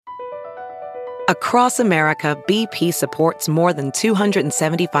Across America, BP supports more than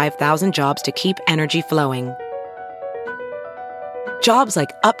 275,000 jobs to keep energy flowing. Jobs like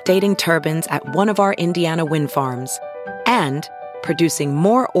updating turbines at one of our Indiana wind farms and producing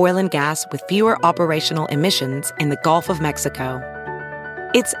more oil and gas with fewer operational emissions in the Gulf of Mexico.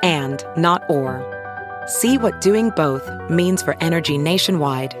 It's and, not or. See what doing both means for energy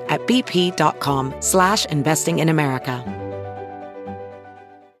nationwide at bp.com/investing in America.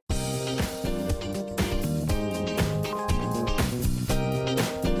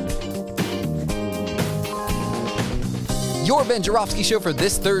 Your Ben Joravsky Show for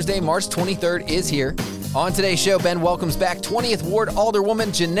this Thursday, March 23rd is here. On today's show, Ben welcomes back 20th Ward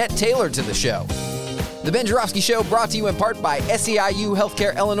Alderwoman Jeanette Taylor to the show. The Ben Joravsky Show brought to you in part by SEIU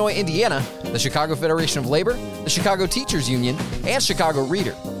Healthcare Illinois, Indiana, the Chicago Federation of Labor, the Chicago Teachers Union, and Chicago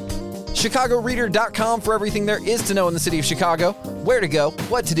Reader. ChicagoReader.com for everything there is to know in the city of Chicago, where to go,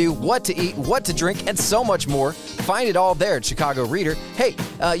 what to do, what to eat, what to drink, and so much more. Find it all there at Chicago Reader. Hey,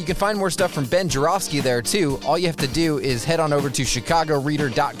 you can find more stuff from Ben Joravsky there too. All you have to do is head on over to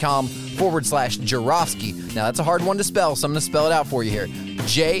ChicagoReader.com/Joravsky. Now that's a hard one to spell, so I'm going to spell it out for you here.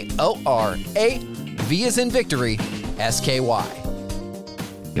 Jorav as in victory, SKY.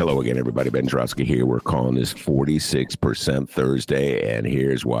 Hello again, everybody. Ben Joravsky here. We're calling this 46% Thursday, and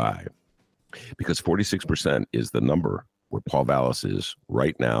here's why. Because 46% is the number where Paul Vallas is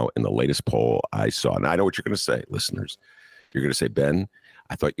right now in the latest poll I saw. Now, I know what you're going to say, listeners. You're going to say, Ben,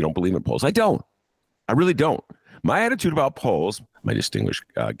 I thought you don't believe in polls. I don't. I really don't. My attitude about polls, my distinguished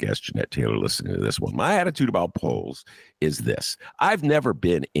guest, Jeanette Taylor, listening to this one, my attitude about polls is this. I've never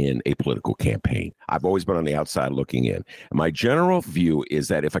been in a political campaign. I've always been on the outside looking in. And my general view is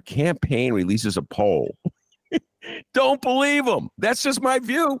that if a campaign releases a poll, don't believe them. That's just my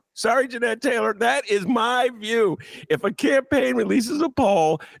view. Sorry, Jeanette Taylor. That is my view. If a campaign releases a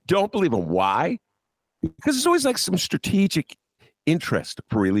poll, don't believe them. Why? Because it's always like some strategic interest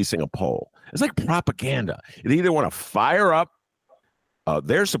for releasing a poll. It's like propaganda. They either want to fire up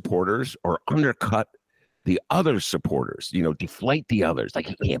their supporters or undercut the other supporters, deflate the others. Like,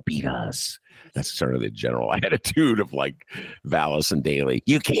 you can't beat us. That's sort of the general attitude of like Vallas and Daley.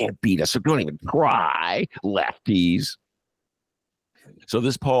 You can't beat us, so don't even try, lefties. So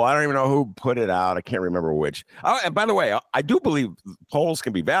this poll, I don't even know who put it out. I can't remember which. And by the way, I do believe polls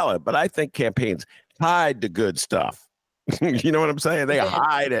can be valid, but I think campaigns hide the good stuff. You know what I'm saying? They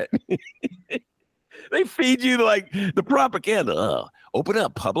hide it. They feed you like the propaganda. Open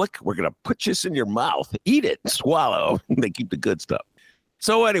up, public. We're going to put this in your mouth. Eat it. Swallow. They keep the good stuff.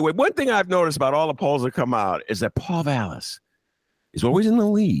 So anyway, one thing I've noticed about all the polls that come out is that Paul Vallas is always in the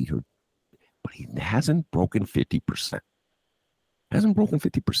lead, but he hasn't broken 50%. Hasn't broken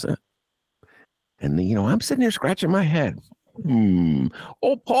 50%. And, I'm sitting there scratching my head.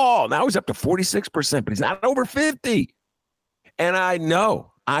 Oh, Paul, now he's up to 46%, but he's not over 50. And I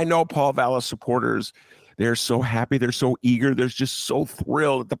know Paul Vallas supporters, they're so happy, they're so eager, they're just so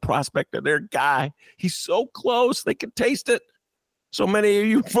thrilled at the prospect of their guy. He's so close, they can taste it. So many of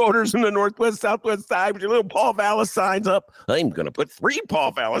you voters in the Northwest, Southwest side with your little Paul Vallas signs up. I'm going to put 3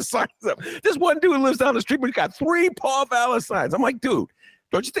 Paul Vallas signs up. This one dude lives down the street, but he's got 3 Paul Vallas signs. I'm like, dude,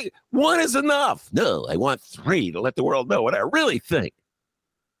 don't you think 1 is enough? No, I want 3 to let the world know what I really think.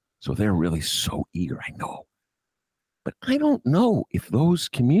 So they're really so eager, I know. But I don't know if those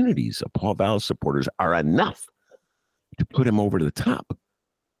communities of Paul Vallas supporters are enough to put him over to the top.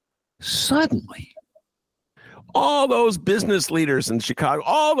 Suddenly, all those business leaders in Chicago,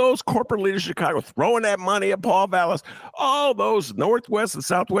 all those corporate leaders in Chicago throwing that money at Paul Vallas, all those Northwest and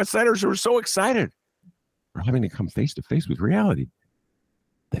Southwest senators who were so excited are having to come face to face with reality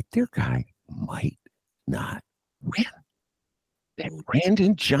that their guy might not win. That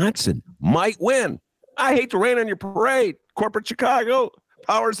Brandon Johnson might win. I hate to rain on your parade, corporate Chicago,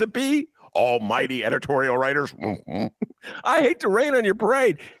 powers that be, almighty editorial writers. I hate to rain on your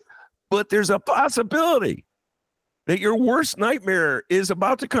parade, but there's a possibility that your worst nightmare is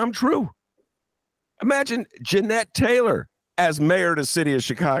about to come true. Imagine Jeanette Taylor as mayor of the city of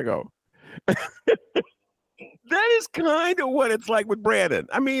Chicago. That is kind of what it's like with Brandon.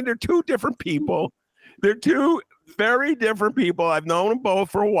 I mean, they're 2 different people. They're 2 very different people. I've known them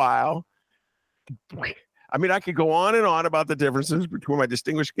both for a while. I mean, I could go on and on about the differences between my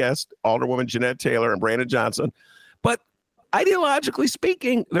distinguished guest, Alderwoman Jeanette Taylor and Brandon Johnson. But ideologically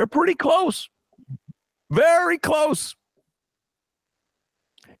speaking, they're pretty close. Very close.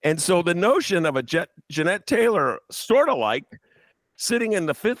 And so the notion of a Jeanette Taylor sort of like sitting in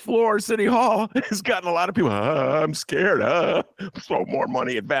the 5th floor of City Hall has gotten a lot of people, I'm scared. Throw more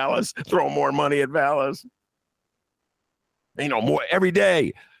money at Vallas. Throw more money at Vallas. More every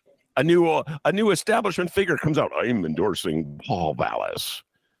day. A new establishment figure comes out. I'm endorsing Paul Vallis.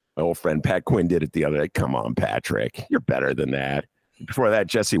 My old friend Pat Quinn did it the other day. Come on, Patrick. You're better than that. Before that,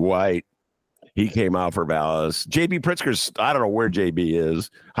 Jesse White. He came out for Vallis. J.B. Pritzker's, I don't know where J.B.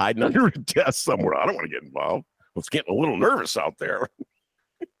 is, hiding under a desk somewhere. I don't want to get involved. I was getting a little nervous out there.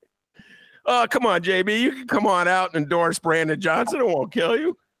 Oh, come on, J.B. You can come on out and endorse Brandon Johnson. It won't kill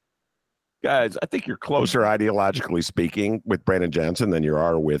you. Guys, I think you're closer ideologically speaking with Brandon Johnson than you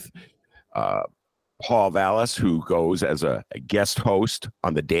are with Paul Vallis, who goes as a guest host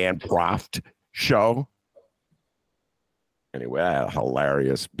on the Dan Proft show. Anyway, a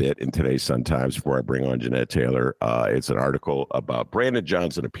hilarious bit in today's Sun Times before I bring on Jeanette Taylor. It's an article about Brandon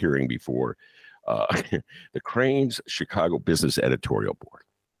Johnson appearing before the Crain's Chicago Business Editorial Board.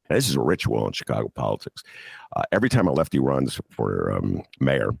 Now, this is a ritual in Chicago politics. Every time a lefty runs for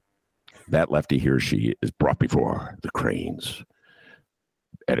mayor, that lefty, he or she, is brought before the Crain's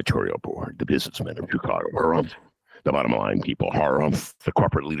Editorial Board, the businessmen of Chicago, the bottom line people, the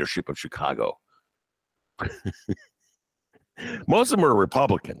corporate leadership of Chicago. Most of them are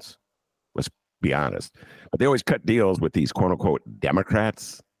Republicans, let's be honest. But they always cut deals with these quote-unquote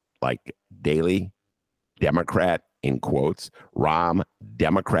Democrats, like Daley, Democrat in quotes, Rahm,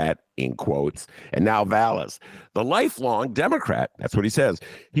 Democrat in quotes, and now Vallis, the lifelong Democrat. That's what he says.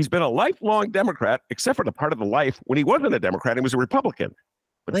 He's been a lifelong Democrat, except for the part of the life when he wasn't a Democrat, he was a Republican.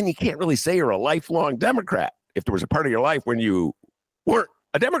 But then you can't really say you're a lifelong Democrat if there was a part of your life when you weren't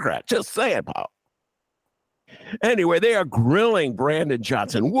a Democrat. Just saying, Paul. Anyway, they are grilling Brandon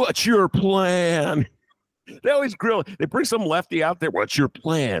Johnson. What's your plan? They always grill. They bring some lefty out there. What's your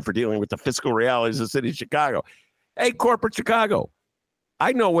plan for dealing with the fiscal realities of the city of Chicago? Hey, corporate Chicago,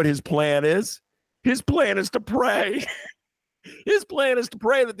 I know what his plan is. His plan is to pray. His plan is to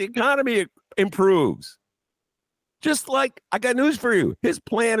pray that the economy improves. Just like, I got news for you. His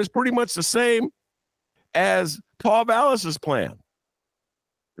plan is pretty much the same as Paul Vallis's plan.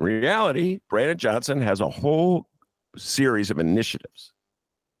 In reality, Brandon Johnson has a whole series of initiatives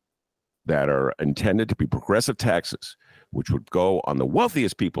that are intended to be progressive taxes, which would go on the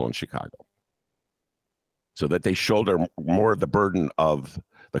wealthiest people in Chicago so that they shoulder more of the burden of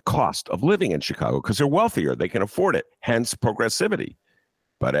the cost of living in Chicago because they're wealthier. They can afford it, hence progressivity.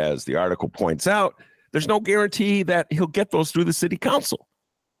 But as the article points out, there's no guarantee that he'll get those through the city council.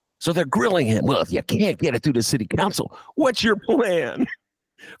 So they're grilling him. Well, if you can't get it through the city council, what's your plan?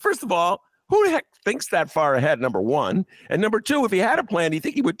 First of all, who the heck thinks that far ahead, number one? And number two, if he had a plan, do you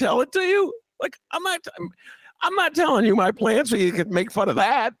think he would tell it to you? Like, I'm not telling you my plan so you can make fun of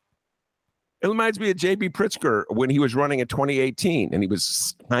that. It reminds me of J.B. Pritzker when he was running in 2018, and he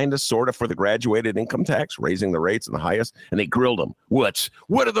was kind of sort of for the graduated income tax, raising the rates and the highest, and they grilled him. What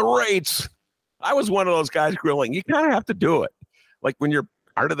are the rates? I was one of those guys grilling. You kind of have to do it. Like when you're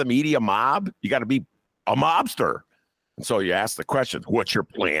part of the media mob, you got to be a mobster. And so you ask the question, what's your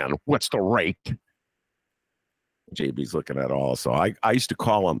plan? What's the rate? JB's looking at all. So I used to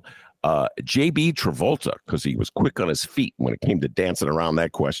call him JB Travolta because he was quick on his feet when it came to dancing around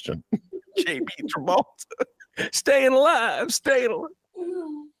that question. JB Travolta. Staying alive.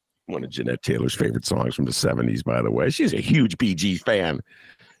 One of Jeanette Taylor's favorite songs from the 70s, by the way. She's a huge BG fan.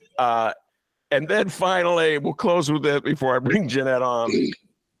 And then finally, we'll close with it before I bring Jeanette on.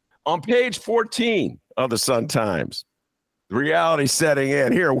 On page 14 of the Sun Times, reality setting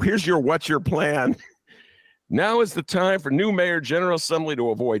in. Here's your what's your plan. Now is the time for new mayor, General Assembly to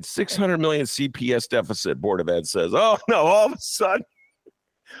avoid $600 million CPS deficit, Board of Ed says. Oh, no, all of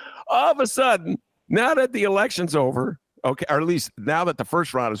a sudden, now that the election's over, okay, or at least now that the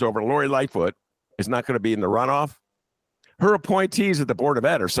first round is over, Lori Lightfoot is not going to be in the runoff. Her appointees at the Board of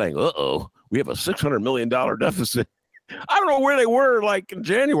Ed are saying, we have a $600 million deficit. I don't know where they were like in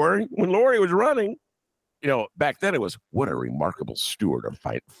January when Lori was running. You know, back then it was, what a remarkable steward of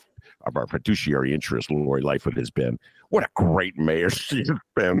our fiduciary interest Lori Lightfoot has been. What a great mayor she's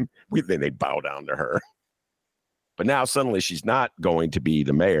been. They bow down to her. But now suddenly she's not going to be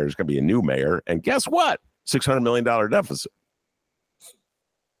the mayor. There's going to be a new mayor. And guess what? $600 million deficit.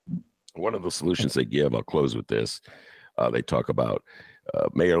 One of the solutions they give, I'll close with this. They talk about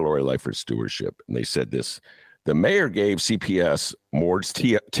Mayor Lori Lightfoot's stewardship. And they said this. The mayor gave CPS more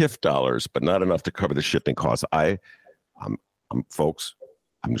TIF dollars, but not enough to cover the shifting costs. Folks,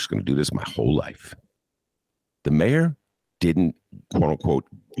 I'm just going to do this my whole life. The mayor didn't, quote unquote,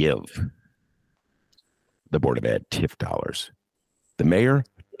 give the Board of Ed TIF dollars. The mayor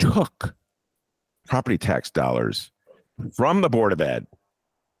took property tax dollars from the Board of Ed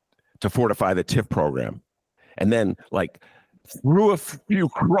to fortify the TIF program and then threw a few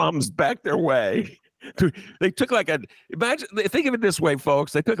crumbs back their way They took imagine, think of it this way,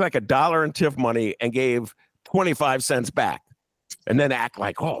 folks. They took like $1 in TIF money and gave 25 cents back and then act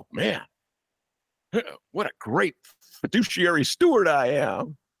like, oh, man, what a great fiduciary steward I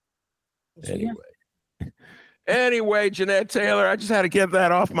am. Anyway, Jeanette Taylor, I just had to get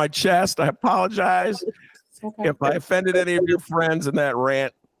that off my chest. I apologize if I offended any of your friends in that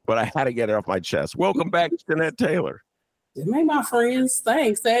rant, but I had to get it off my chest. Welcome back, Jeanette Taylor. It made my friends.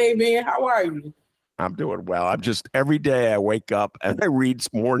 Thanks. Hey, man, how are you? I'm doing well. I'm just, every day I wake up and I read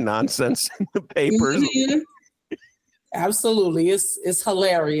more nonsense in the papers. Mm-hmm. Absolutely. It's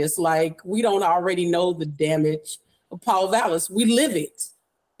hilarious. Like, we don't already know the damage of Paul Vallis. We live it.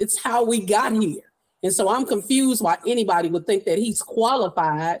 It's how we got here. And so I'm confused why anybody would think that he's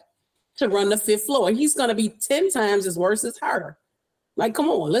qualified to run the fifth floor. He's going to be 10 times as worse as her. Like, come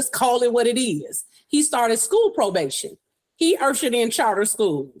on, let's call it what it is. He started school probation. He ushered in charter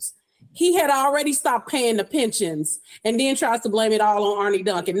schools. He had already stopped paying the pensions and then tries to blame it all on Arnie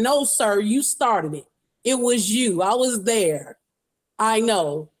Duncan. No, sir, you started it. It was you. I was there. I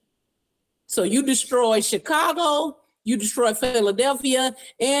know. So you destroyed Chicago, you destroyed Philadelphia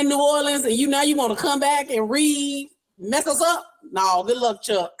and New Orleans, and now you want to come back and mess us up? No, good luck,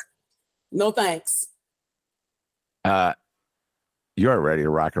 Chuck. No thanks. You're ready to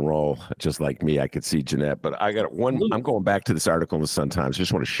rock and roll, just like me. I could see Jeanette, but I got one. I'm going back to this article in the Sun-Times.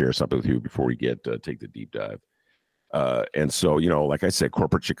 Just want to share something with you before we take the deep dive. And so, like I said,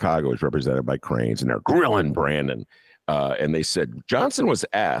 corporate Chicago is represented by Cranes, and they're grilling Brandon. And they said Johnson was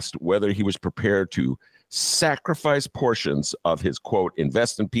asked whether he was prepared to sacrifice portions of his, quote,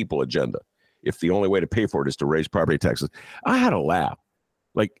 invest in people agenda if the only way to pay for it is to raise property taxes. I had a laugh.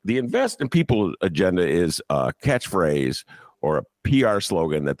 Like, the invest in people agenda is a catchphrase or a PR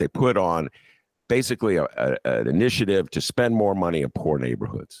slogan that they put on basically an initiative to spend more money in poor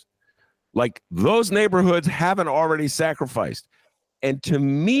neighborhoods. Like, those neighborhoods haven't already sacrificed. And to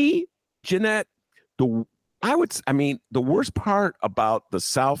me, Jeanette, the worst part about the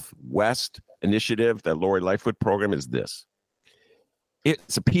Southwest initiative, that Lori Lightfoot program, is this.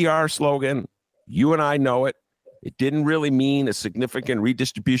 It's a PR slogan. You and I know it. It didn't really mean a significant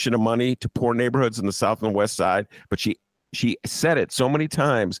redistribution of money to poor neighborhoods in the South and West Side, but she said it so many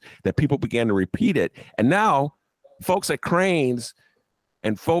times that people began to repeat it. And now folks at Cranes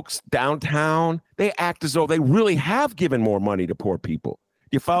and folks downtown, they act as though they really have given more money to poor people.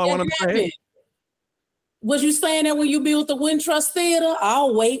 Do you follow what I'm saying? Was you saying that when you built the Wintrust Theater?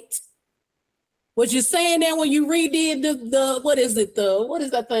 I'll wait. Was you saying that when you redid what is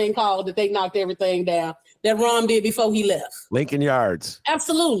that thing called that they knocked everything down that Ron did before he left? Lincoln Yards.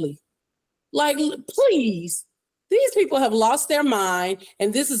 Absolutely. Like, please. These people have lost their mind,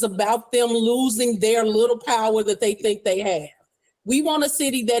 and this is about them losing their little power that they think they have. We want a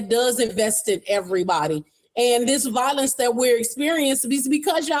city that does invest in everybody. And this violence that we're experiencing is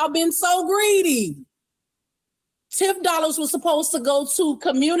because y'all been so greedy. TIF dollars were supposed to go to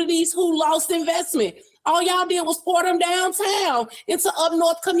communities who lost investment. All y'all did was pour them downtown into up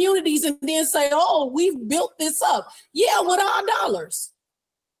north communities and then say, oh, we've built this up. Yeah, with our dollars.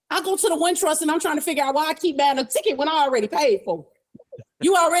 I go to the Wintrust and I'm trying to figure out why I keep buying a ticket when I already paid for it.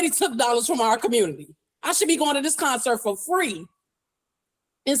 You already took dollars from our community. I should be going to this concert for free.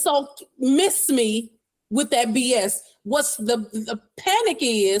 And so miss me with that BS. What's the panic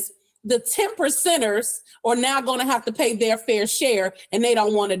is the 10%ers are now going to have to pay their fair share, and they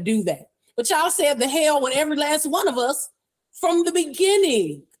don't want to do that. But y'all said the hell with every last one of us from the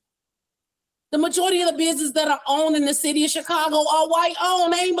beginning. The majority of the businesses that are owned in the city of Chicago are white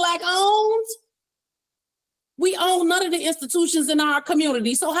owned, ain't black owned. We own none of the institutions in our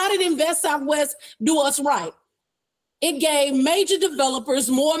community. So how did Invest Southwest do us right? It gave major developers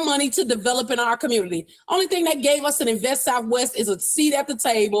more money to develop in our community. Only thing that gave us an Invest Southwest is a seat at the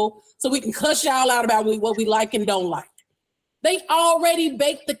table so we can cuss y'all out about what we like and don't like. They already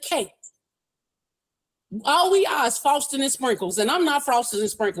baked the cake. All we are is frosting and sprinkles, and I'm not frosting and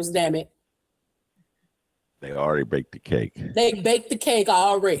sprinkles, damn it. They already baked the cake. They baked the cake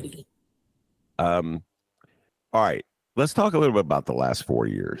already. All right, let's talk a little bit about the last 4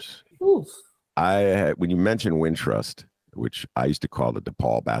 years. Oof. When you mentioned Wintrust, which I used to call the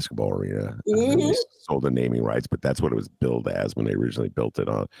DePaul Basketball Arena, they sold the naming rights, but that's what it was billed as when they originally built it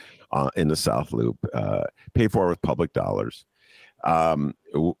on in the South Loop. Paid for with public dollars. The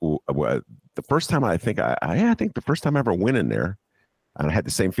first time I think the first time I ever went in there, and I had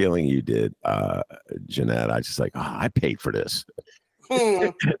the same feeling you did, Jeanette. I just like, I paid for this.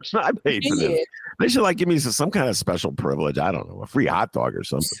 I paid for this. They should give me some kind of special privilege. I don't know, a free hot dog or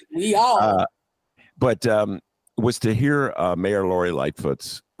something. We all. But was to hear Mayor Lori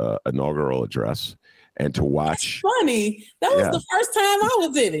Lightfoot's inaugural address. and to watch. Funny. That was the first time I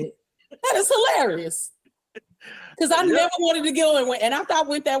was in it. That is hilarious. Because I never wanted to go and after I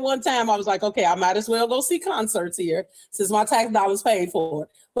went that one time, I was like, okay, I might as well go see concerts here since my tax dollars paid for it.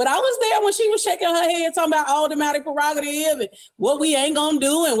 But I was there when she was shaking her head talking about automatic prerogative and what we ain't gonna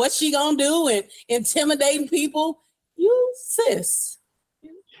do and what she gonna do and intimidating people. You sis.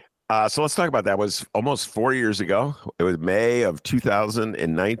 So let's talk about that. It was almost 4 years ago. It was May of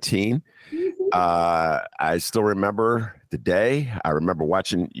 2019. Mm-hmm. I still remember the day. I remember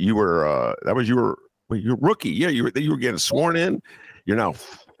watching. You were you're rookie. Yeah, you were getting sworn in. You're now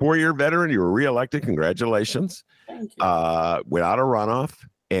 4-year veteran. You were reelected. Congratulations. Thank you. Without a runoff.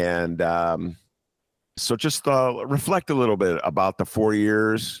 And so just reflect a little bit about the 4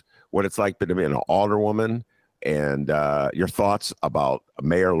 years, what it's like to be an alderwoman, and your thoughts about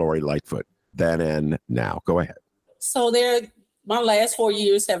Mayor Lori Lightfoot then and now. Go ahead. So my last 4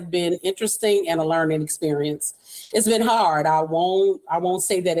 years have been interesting and a learning experience. It's been hard. I won't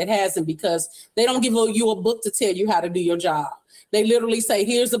say that it hasn't, because they don't give you a book to tell you how to do your job. They literally say,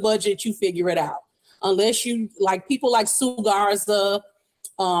 here's the budget, you figure it out. Unless you, like people like Sue Garza,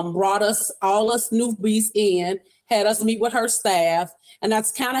 brought all us newbies in, had us meet with her staff. And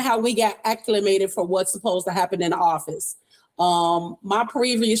that's kind of how we got acclimated for what's supposed to happen in the office. My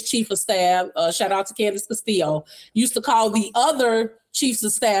previous chief of staff, shout out to Candace Castillo, used to call the other chiefs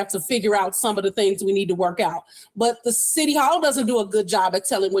of staff to figure out some of the things we need to work out. But the city hall doesn't do a good job at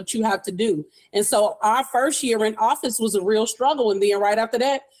telling what you have to do. And so our first year in office was a real struggle. And then right after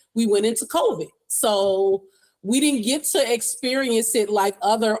that, we went into COVID. So we didn't get to experience it like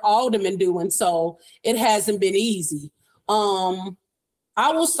other aldermen do. And so it hasn't been easy.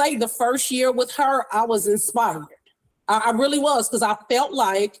 I will say the first year with her, I was inspired. I really was, because I felt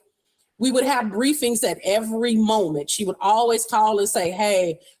like we would have briefings at every moment. She would always call and say,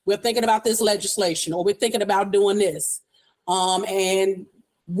 hey, we're thinking about this legislation, or we're thinking about doing this. And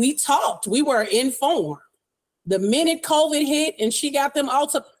we talked, we were informed. The minute COVID hit and she got them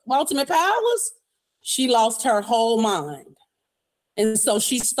ultimate powers, she lost her whole mind. And so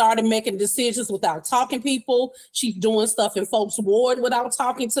she started making decisions without talking to people. She's doing stuff in folks' ward without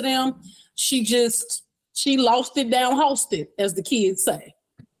talking to them. She lost it down hosted, as the kids say.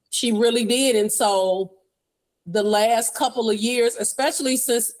 She really did. And so the last couple of years, especially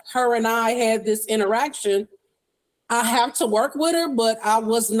since her and I had this interaction, I have to work with her, but I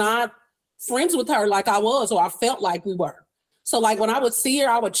was not friends with her like I was, or I felt like we were. So like when I would see her,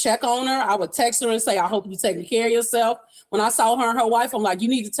 I would check on her. I would text her and say, I hope you're taking care of yourself. When I saw her and her wife, I'm like, you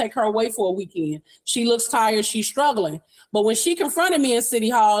need to take her away for a weekend. She looks tired. She's struggling. But when she confronted me in City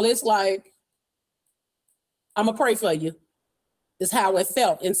Hall, it's like, I'm going to pray for you. Is how it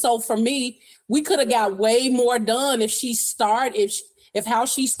felt. And so for me, we could have got way more done if how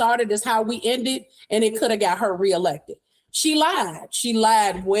she started is how we ended, and it could have got her reelected. She lied. She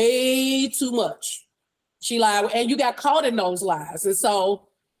lied way too much. She lied, and you got caught in those lies. And so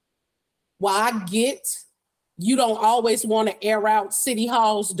while I get you don't always want to air out City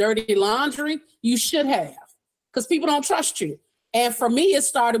Hall's dirty laundry, you should have, because people don't trust you. And for me, it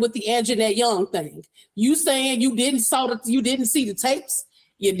started with the Jeanette Young thing. You saying you didn't see the tapes.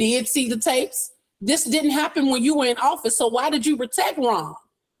 You did see the tapes. This didn't happen when you were in office. So why did you protect Ron?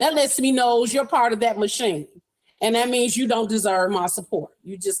 That lets me know you're part of that machine. And that means you don't deserve my support.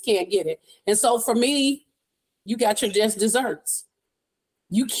 You just can't get it. And so for me, you got your just desserts.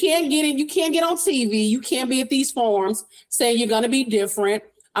 You can't get it. You can't get on TV. You can't be at these forums saying you're going to be different.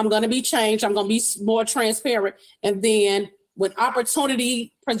 I'm going to be changed. I'm going to be more transparent. And then when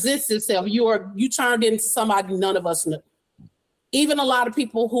opportunity presents itself, you turned into somebody none of us knew. Even a lot of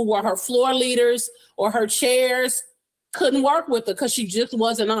people who were her floor leaders or her chairs couldn't work with her because she just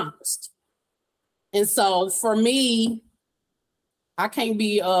wasn't honest. And so for me, I can't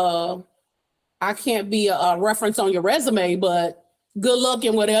be a reference on your resume, but good luck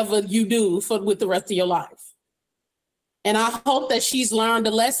in whatever you do with the rest of your life. And I hope that she's learned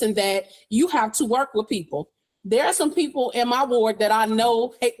a lesson that you have to work with people. There are some people in my ward that I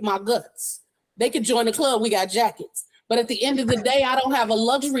know hate my guts. They could join the club. We got jackets. But at the end of the day, I don't have a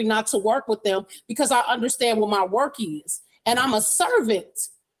luxury not to work with them because I understand what my work is. And I'm a servant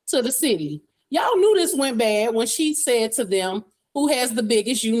to the city. Y'all knew this went bad when she said to them, who has the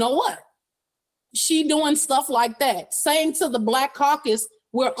biggest, you know what? She doing stuff like that. Saying to the Black Caucus,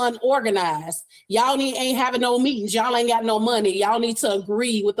 we're unorganized. Y'all ain't having no meetings. Y'all ain't got no money. Y'all need to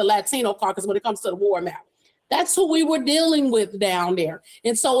agree with the Latino caucus when it comes to the war map. That's who we were dealing with down there.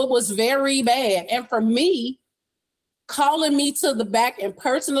 And so it was very bad. And for me, calling me to the back and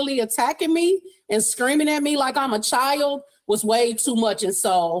personally attacking me and screaming at me like I'm a child was way too much. And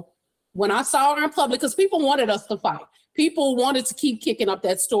so When I saw her in public, because people wanted us to fight. People wanted to keep kicking up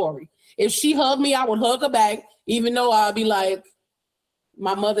that story. If she hugged me, I would hug her back, even though I'd be like,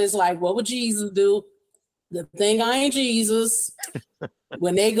 my mother is like, what would Jesus do? The thing I ain't Jesus.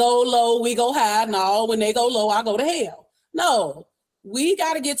 When they go low, we go high. No, when they go low, I go to hell. No, we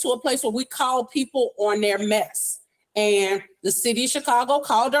got to get to a place where we call people on their mess. And the city of Chicago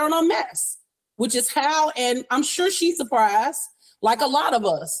called her on a mess, which is how, and I'm sure she's surprised, like a lot of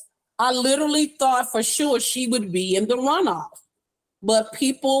us. I literally thought for sure she would be in the runoff. But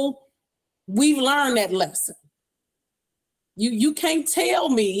people, we've learned that lesson. You can't tell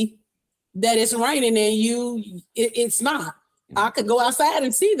me that it's raining and it's not. I could go outside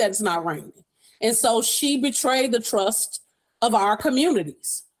and see that it's not raining. And so she betrayed the trust of our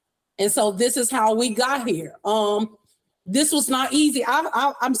communities. And so this is how we got here. This was not easy.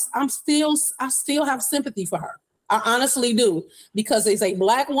 I still have sympathy for her. I honestly do, because as a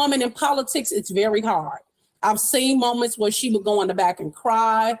Black woman in politics, it's very hard. I've seen moments where she would go in the back and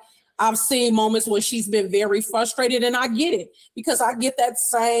cry. I've seen moments where she's been very frustrated, and I get it, because I get that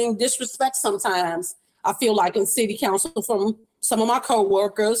same disrespect sometimes. I feel like in city council from some of my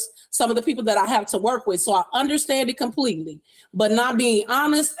coworkers, some of the people that I have to work with. So I understand it completely, but not being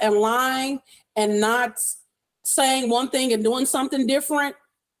honest and lying and not saying one thing and doing something different,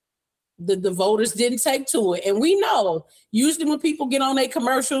 the voters didn't take to it. And we know usually when people get on their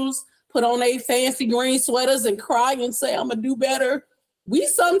commercials, put on their fancy green sweaters and cry and say, I'm gonna do better, we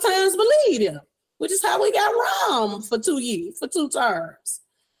sometimes believe them, which is how we got Rahm for 2 years, for 2 terms.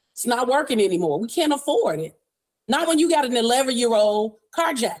 It's not working anymore. We can't afford it. Not when you got an 11-year-old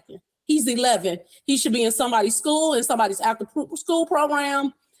carjacking. He's 11. He should be in somebody's school, in somebody's after school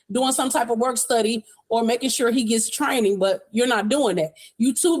program, doing some type of work study or making sure he gets training, but you're not doing that.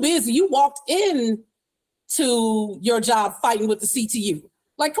 You too busy. You walked in to your job fighting with the CTU.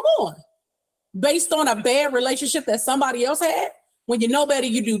 Like, come on. Based on a bad relationship that somebody else had, when you know better,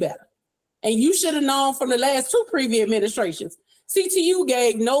 you do better. And you should have known from the last 2 previous administrations. CTU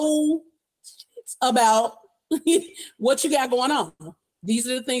gave no shits about what you got going on. These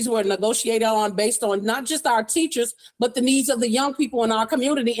are the things we're negotiated on based on not just our teachers, but the needs of the young people in our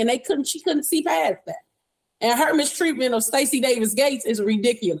community. And she couldn't see past that. And her mistreatment of Stacey Davis Gates is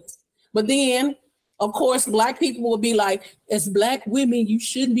ridiculous. But then, of course, Black people will be like, as Black women, you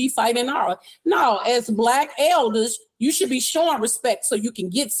shouldn't be fighting our. No, as Black elders, you should be showing respect so you can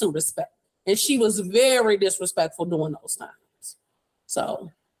get some respect. And she was very disrespectful during those times. So.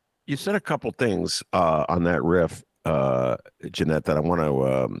 You said a couple things on that riff, Jeanette, that I want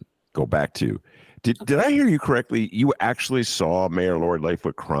to go back to. Did I hear you correctly? You actually saw Mayor Lori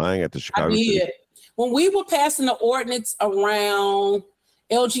Lightfoot crying at the Chicago City? I did. When we were passing the ordinance around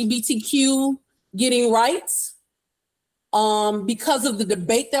LGBTQ getting rights, because of the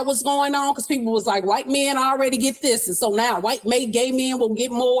debate that was going on, because people was like, white men already get this, and so now gay men will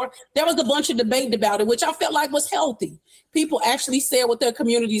get more. There was a bunch of debate about it, which I felt like was healthy. People actually said what their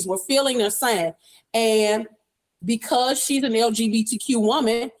communities were feeling and saying. And because she's an LGBTQ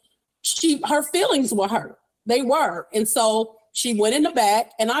woman, her feelings were hurt. They were. And so she went in the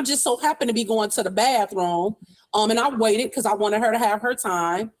back, and I just so happened to be going to the bathroom. And I waited because I wanted her to have her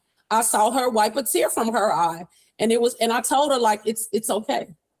time. I saw her wipe a tear from her eye. And I told her, like, it's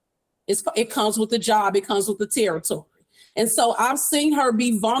okay. It comes with the job. It comes with the territory. And so I've seen her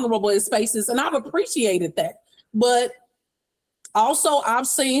be vulnerable in spaces, and I've appreciated that. But also I've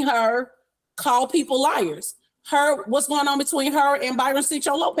seen her call people liars. What's going on between her and Byron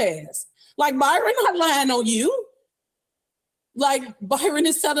Cicho Lopez? Like, Byron not lying on you. Like, Byron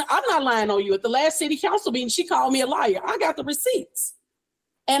is telling, I'm not lying on you. At the last city council meeting, she called me a liar. I got the receipts.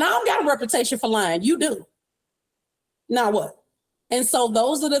 And I don't got a reputation for lying. You do. Now what? And so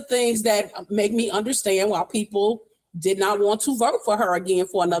those are the things that make me understand why people did not want to vote for her again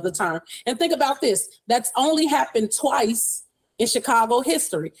for another term. And think about this. That's only happened twice in Chicago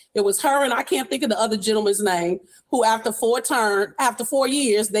history. It was her, and I can't think of the other gentleman's name, who after 4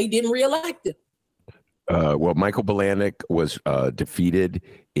 years, they didn't reelect him. Well, Michael Balanik was defeated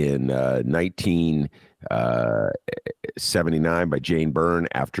in 1979 by Jane Byrne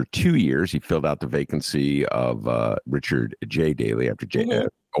after 2 years. He filled out the vacancy of Richard J. Daley after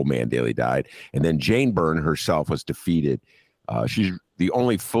Old Man Daley died. And then Jane Byrne herself was defeated. She's the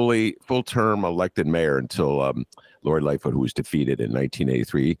only full-term elected mayor until Lori Lightfoot, who was defeated in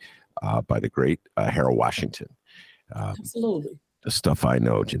 1983 by the great Harold Washington. Absolutely. The stuff I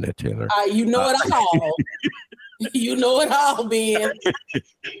know, Jeanette Taylor. You know it all. You know it all, Ben.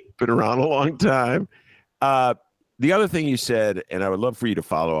 Been around a long time. The other thing you said, and I would love for you to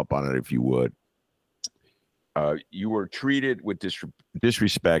follow up on it if you would. you were treated with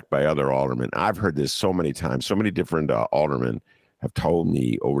disrespect by other aldermen. I've heard this so many times. So many different aldermen have told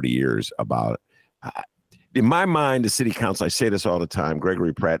me over the years about. In my mind, the city council, I say this all the time.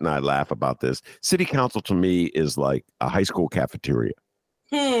 Gregory Pratt and I laugh about this. City council to me is like a high school cafeteria.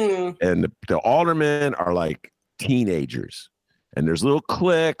 And the aldermen are like teenagers. And there's little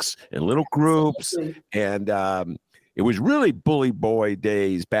cliques and little groups. And it was really bully boy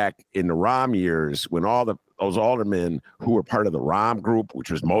days back in the Rom years when all those aldermen who were part of the Rom group, which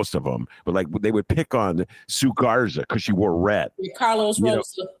was most of them, but like they would pick on Sue Garza because she wore red. Carlos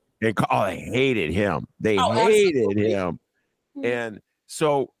Rosa. They hated him. They hated him. And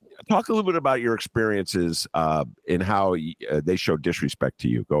so talk a little bit about your experiences and how they showed disrespect to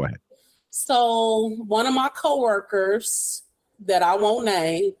you. Go ahead. So one of my coworkers that I won't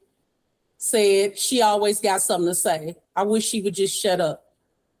name said she always got something to say. I wish she would just shut up.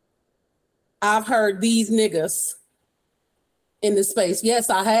 I've heard these niggas in the space. Yes,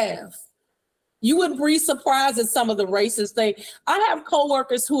 I have. You would be surprised at some of the racist things. I have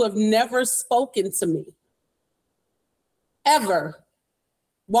coworkers who have never spoken to me, ever.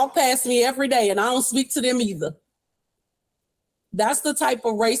 Walk past me every day and I don't speak to them either. That's the type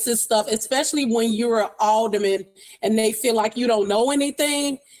of racist stuff, especially when you're an alderman and they feel like you don't know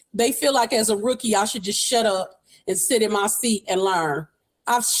anything. They feel like as a rookie, I should just shut up and sit in my seat and learn.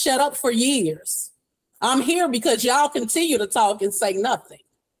 I've shut up for years. I'm here because y'all continue to talk and say nothing.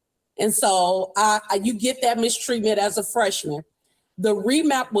 And so you get that mistreatment as a freshman. The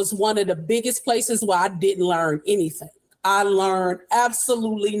remap was one of the biggest places where I didn't learn anything. I learned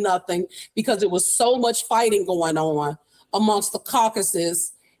absolutely nothing because there was so much fighting going on amongst the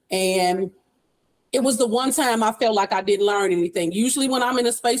caucuses. And it was the one time I felt like I didn't learn anything. Usually when I'm in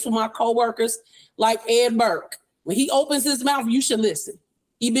a space with my coworkers, like Ed Burke, when he opens his mouth, you should listen.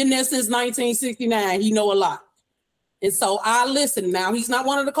 He's been there since 1969. He know a lot. And so I listen. Now, he's not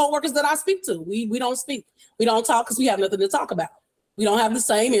one of the coworkers that I speak to. We don't speak. We don't talk because we have nothing to talk about. We don't have the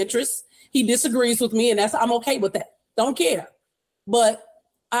same interests. He disagrees with me, and I'm okay with that. Don't care. But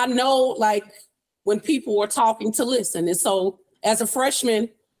I know, like, when people are talking to listen. And so as a freshman,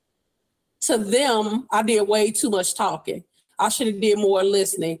 to them, I did way too much talking. I should have did more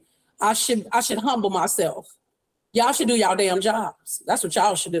listening. I should humble myself. Y'all should do y'all damn jobs. That's what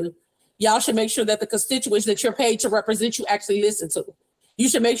y'all should do. Y'all should make sure that the constituents that you're paid to represent you actually listen to. You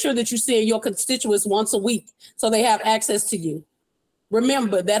should make sure that you see your constituents once a week so they have access to you.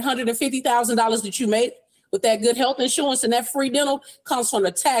 Remember, that $150,000 that you make with that good health insurance and that free dental comes from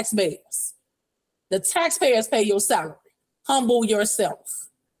the taxpayers. The taxpayers pay your salary. Humble yourself.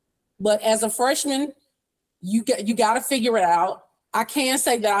 But as a freshman, you got to figure it out. I can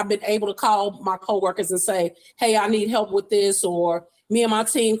say that I've been able to call my coworkers and say, hey, I need help with this, or me and my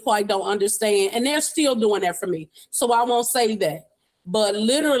team quite don't understand. And they're still doing that for me. So I won't say that. But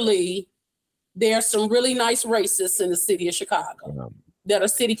literally, there's some really nice racists in the city of Chicago that are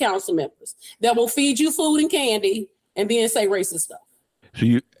city council members that will feed you food and candy and then say racist stuff.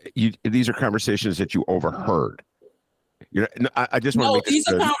 So these are conversations that you overheard. I just want to make these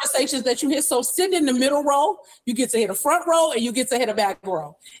are conversations that you hear. So sitting in the middle row, you get to hit the front row and you get to hit the back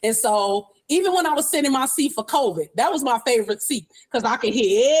row. And so even when I was sitting in my seat for COVID, that was my favorite seat because I could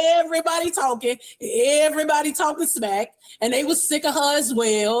hear everybody talking smack, and they was sick of her as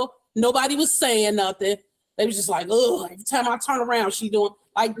well. Nobody was saying nothing. They was just like, oh, every time I turn around, she doing,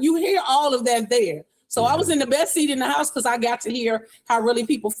 like, you hear all of that there. So I was in the best seat in the house because I got to hear how really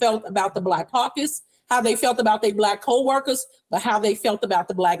people felt about the Black Caucus, how they felt about their Black co-workers, but how they felt about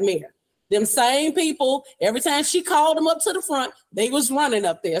the Black mayor. Them same people, every time she called them up to the front, they was running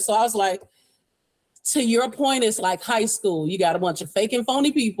up there. So I was like, to your point, it's like high school. You got a bunch of fake and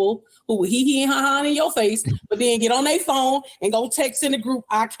phony people who will hee and ha in your face, but then get on their phone and go text in the group,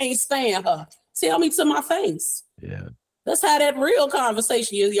 I can't stand her. Tell me to my face. Yeah. Let's have that real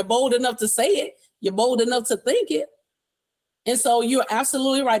conversation. You're bold enough to say it. You're bold enough to think it. And so you're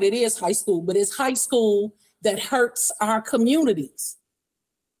absolutely right. It is high school, but it's high school that hurts our communities.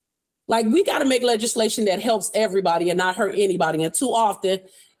 Like, we got to make legislation that helps everybody and not hurt anybody. And too often,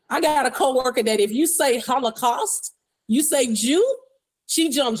 I got a coworker that if you say Holocaust, you say Jew, she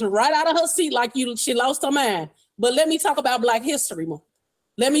jumps right out of her seat like she lost her mind. But let me talk about Black History Month.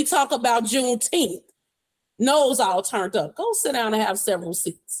 Let me talk about Juneteenth. Nose all turned up. Go sit down and have several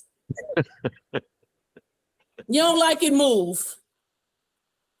seats. You don't like it, move.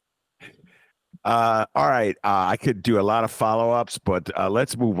 All right. I could do a lot of follow-ups, but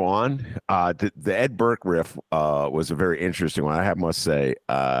let's move on. The Ed Burke riff was a very interesting one, I must say.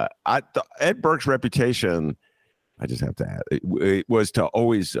 Ed Burke's reputation, I just have to add, it was to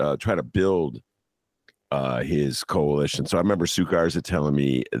always try to build his coalition. So I remember Sue Garza telling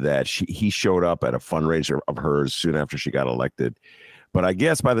me that he showed up at a fundraiser of hers soon after she got elected. But I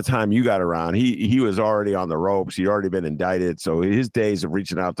guess by the time you got around, he was already on the ropes. He'd already been indicted. So his days of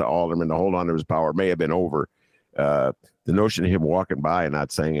reaching out to aldermen to hold on to his power may have been over. The notion of him walking by and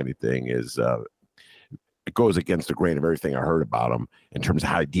not saying anything is it goes against the grain of everything I heard about him in terms of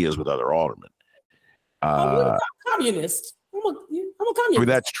how he deals with other aldermen. I'm a communist. I'm a communist. I mean,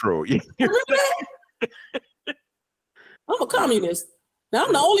 that's true. I'm a communist. Now,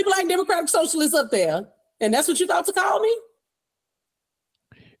 I'm the only black Democratic socialist up there. And that's what you thought to call me?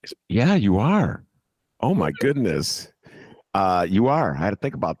 Yeah, you are. Oh, my goodness. You are. I had to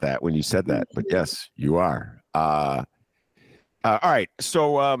think about that when you said that. But yes, you are. All right.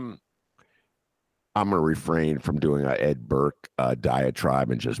 So I'm going to refrain from doing an Ed Burke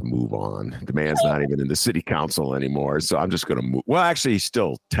diatribe and just move on. The man's not even in the city council anymore. So I'm just going to move. Well, actually, he's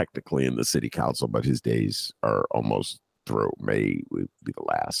still technically in the city council, but his days are almost through. May will be the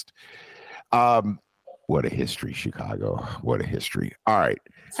last. What a history, Chicago. What a history. All right.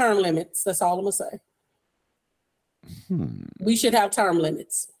 Term limits. That's all I'm going to say. We should have term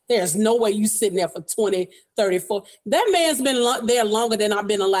limits. There's no way you sitting there for 20, 30, 40. That man's been there longer than I've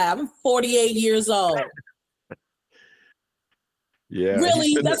been alive. I'm 48 years old. Yeah.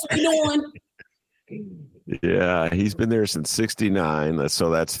 Really? That's what you're doing? Yeah. He's been there since 69. So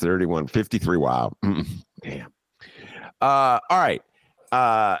that's 31, 53. Wow. Damn. All right.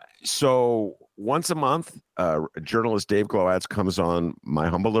 So once a month, journalist Dave Gloatz comes on my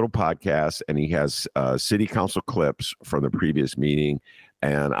humble little podcast, and he has city council clips from the previous meeting.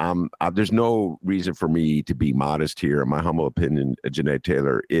 And there's no reason for me to be modest here. In my humble opinion, Jeanette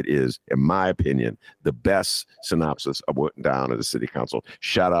Taylor, it is, in my opinion, the best synopsis of what went down at the city council.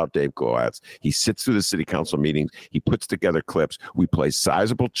 Shout out Dave Gloatz. He sits through the city council meetings. He puts together clips. We play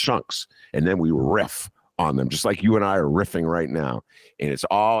sizable chunks, and then we riff on them, just like you and I are riffing right now. And it's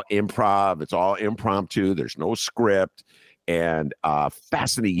all improv. It's all impromptu. There's no script. And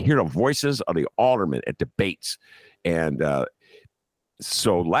fascinating. You hear the voices of the aldermen at debates. And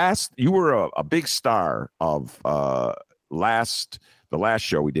so you were a big star of the last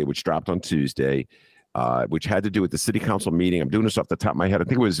show we did, which dropped on Tuesday, which had to do with the city council meeting. I'm doing this off the top of my head. I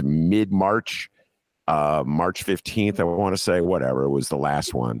think it was mid-March, March 15th. I want to say, whatever. It was the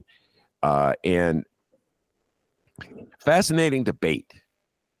last one. And fascinating debate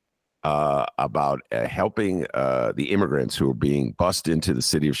about helping the immigrants who are being bussed into the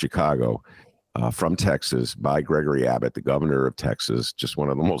city of Chicago from Texas by Gregory Abbott, the governor of Texas. Just one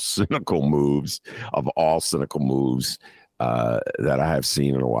of the most cynical moves of all cynical moves that I have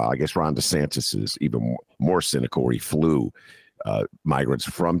seen in a while. I guess Ron DeSantis is even more cynical, where he flew migrants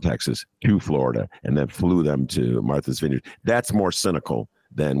from Texas to Florida and then flew them to Martha's Vineyard. That's more cynical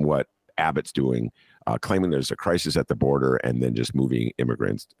than what Abbott's doing, claiming there's a crisis at the border and then just moving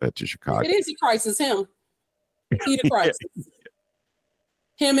immigrants to Chicago. It is a crisis, him. He the crisis.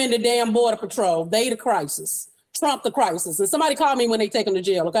 Him and the damn border patrol, they the crisis. Trump the crisis. And somebody call me when they take him to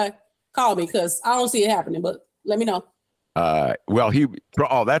jail, okay? Call me, because I don't see it happening, but let me know. Well,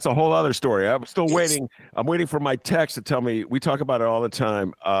 that's a whole other story. I'm still waiting. I'm waiting for my text to tell me. We talk about it all the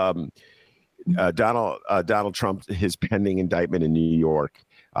time. Donald Trump, his pending indictment in New York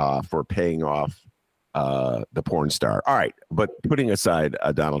for paying off the porn star. All right, but putting aside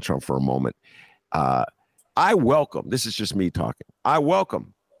Donald Trump for a moment, I welcome, this is just me talking, I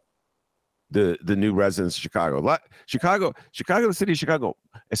welcome the new residents of Chicago. The city of Chicago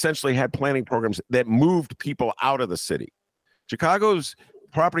essentially had planning programs that moved people out of the city. Chicago's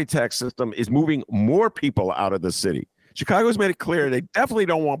property tax system is moving more people out of the city. Chicago's made it clear they definitely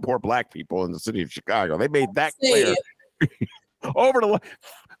don't want poor black people in the city of Chicago. They made that clear over the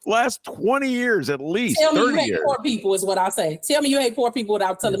last 20 years, at least. Tell me 30 you hate years. poor people is what I say. Tell me you hate poor people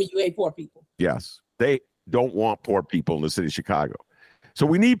without telling me you hate poor people. Yes, they don't want poor people in the city of Chicago. So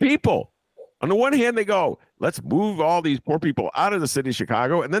we need people. On the one hand, they go, let's move all these poor people out of the city of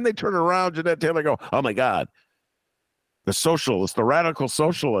Chicago. And then they turn around, Jeanette Taylor, and go, oh my God, the socialists, the radical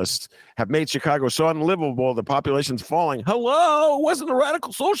socialists have made Chicago so unlivable, the population's falling. Hello, it wasn't the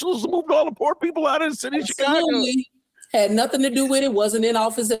radical socialists who moved all the poor people out of the city of Chicago. Had nothing to do with it, wasn't in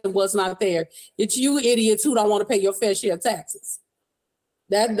office, it was not there. It's you idiots who don't want to pay your fair share of taxes.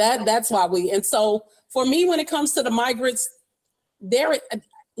 That's why and so for me, when it comes to the migrants,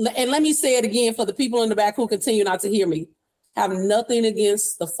 and let me say it again for the people in the back who continue not to hear me, have nothing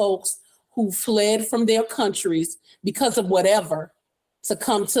against the folks who fled from their countries because of whatever to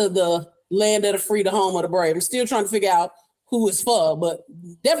come to the land of the free, the home of the brave. I'm still trying to figure out who it's for, but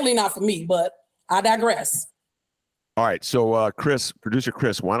definitely not for me, but I digress. All right, so producer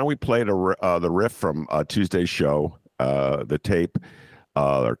Chris, why don't we play the riff from Tuesday's show, the tape,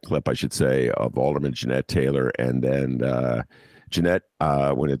 or clip, I should say, of Alderman Jeanette Taylor, and then Jeanette,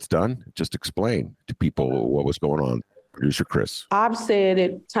 when it's done, just explain to people what was going on. Producer Chris. I've said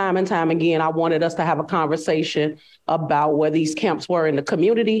it time and time again. I wanted us to have a conversation about where these camps were in the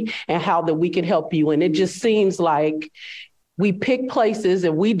community and how that we can help you. And it just seems like we picked places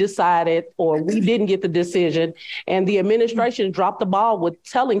and we decided, or we didn't get the decision, and the administration dropped the ball with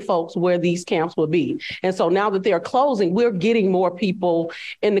telling folks where these camps would be. And so now that they're closing, we're getting more people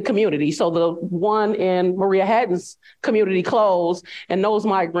in the community. So the one in Maria Hatton's community closed, and those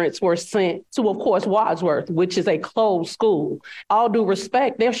migrants were sent to, of course, Wadsworth, which is a closed school. All due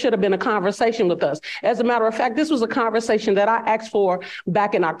respect, there should have been a conversation with us. As a matter of fact, this was a conversation that I asked for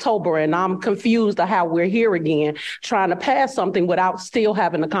back in October, and I'm confused at how we're here again, trying to pass something without still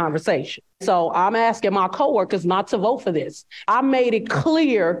having a conversation. So I'm asking my coworkers not to vote for this. I made it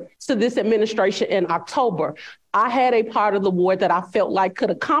clear to this administration in October. I had a part of the ward that I felt like could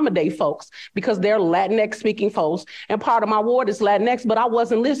accommodate folks because they're Latinx speaking folks, and part of my ward is Latinx, but I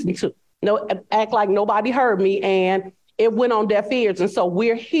wasn't listening to. No, act like nobody heard me, and it went on deaf ears. And so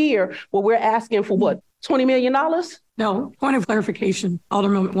we're here where we're asking for what, $20 million? No, point of clarification,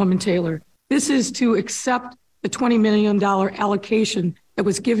 Alderwoman Taylor. This is to accept the $20 million allocation that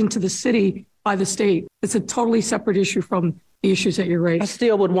was given to the city by the state. It's a totally separate issue from the issues that you're raising. I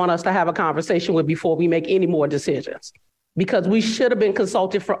still would want us to have a conversation with before we make any more decisions, because we should have been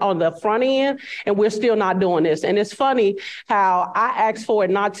consulted on the front end, and we're still not doing this. And it's funny how I asked for it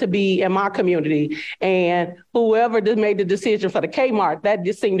not to be in my community, and whoever made the decision for the Kmart, that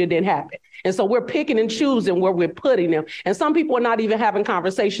just seemed it didn't happen. And so we're picking and choosing where we're putting them. And some people are not even having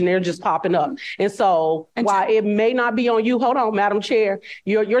conversation. They're just popping up. And so while it may not be on you, hold on, Madam Chair,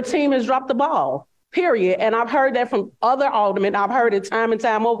 your team has dropped the ball. Period. And I've heard that from other aldermen. I've heard it time and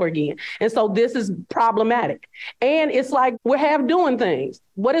time over again. And so this is problematic. And it's like we're half doing things.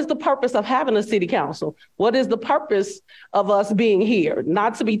 What is the purpose of having a city council? What is the purpose of us being here?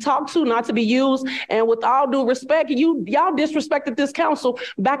 Not to be talked to, not to be used. And with all due respect, y'all disrespected this council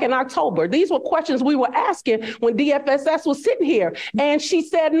back in October. These were questions we were asking when DFSS was sitting here, and she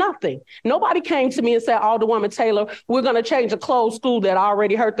said nothing. Nobody came to me and said, Alderwoman Taylor, we're going to change a closed school that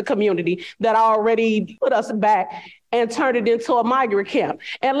already hurt the community, that already put us back and turned it into a migrant camp.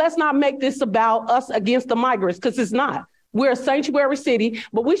 And let's not make this about us against the migrants, because it's not. We're a sanctuary city,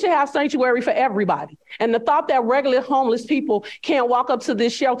 but we should have sanctuary for everybody. And the thought that regular homeless people can't walk up to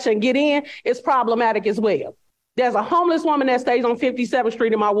this shelter and get in is problematic as well. There's a homeless woman that stays on 57th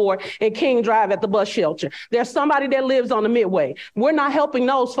Street in my ward and King Drive at the bus shelter. There's somebody that lives on the Midway. We're not helping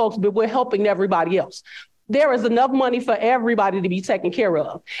those folks, but we're helping everybody else. There is enough money for everybody to be taken care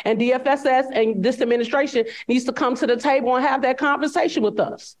of. And DFSS and this administration needs to come to the table and have that conversation with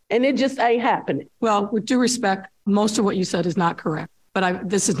us. And it just ain't happening. Well, with due respect, most of what you said is not correct. But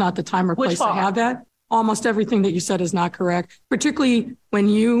this is not the time or place to have that. Almost everything that you said is not correct, particularly when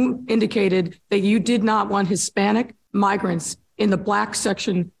you indicated that you did not want Hispanic migrants in the Black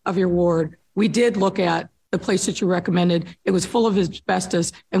section of your ward. We did look at the place that you recommended. It was full of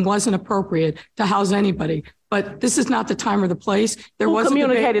asbestos and wasn't appropriate to house anybody. But this is not the time or the place. There Who was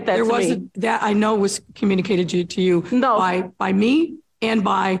communicated that there to was me? that I know was communicated to you by me and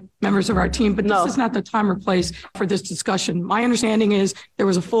by members of our team. But this is not the time or place for this discussion. My understanding is there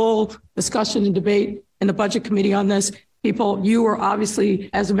was a full discussion and debate in the budget committee on this. People, you are obviously,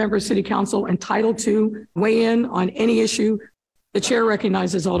 as a member of City Council, entitled to weigh in on any issue. The chair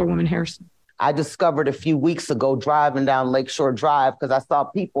recognizes Alderwoman Harrison. I discovered a few weeks ago driving down Lakeshore Drive because I saw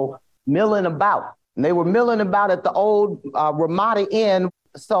people milling about. And they were milling about at the old Ramada Inn.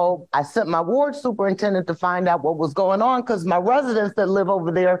 So I sent my ward superintendent to find out what was going on, because my residents that live over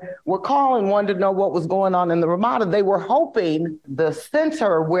there were calling, wanted to know what was going on in the Ramada. They were hoping the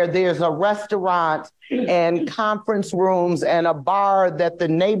center, where there's a restaurant and conference rooms and a bar that the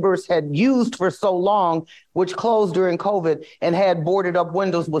neighbors had used for so long, which closed during COVID and had boarded up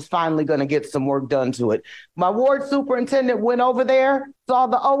windows, was finally going to get some work done to it. My ward superintendent went over there, saw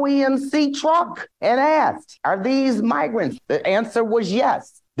the OEMC truck, and asked, are these migrants? The answer was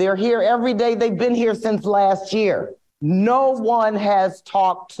yes. They're here every day. They've been here since last year. No one has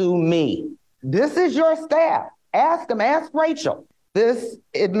talked to me. This is your staff. Ask them, ask Rachel. This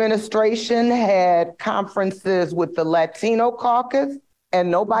administration had conferences with the Latino caucus,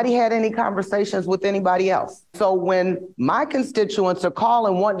 and nobody had any conversations with anybody else. So when my constituents are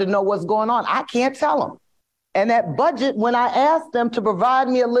calling, wanting to know what's going on, I can't tell them. And that budget, when I asked them to provide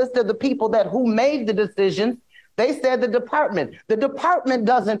me a list of the people who made the decisions They said the department. The department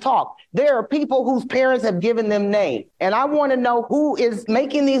doesn't talk. There are people whose parents have given them names. And I want to know who is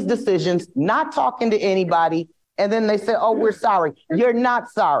making these decisions, not talking to anybody. And then they say, oh, we're sorry. You're not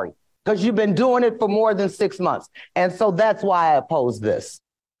sorry because you've been doing it for more than 6 months. And so that's why I oppose this.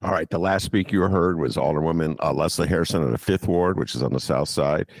 All right. The last speaker you heard was Alderwoman Leslie Harrison of the 5th Ward, which is on the south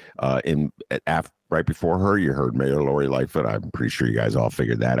side. Right before her, you heard Mayor Lori Lightfoot. I'm pretty sure you guys all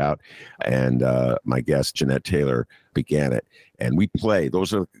figured that out. And my guest, Jeanette Taylor, began it. And we play.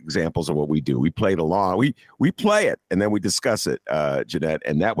 Those are examples of what we do. We played along. We play it, and then we discuss it, Jeanette.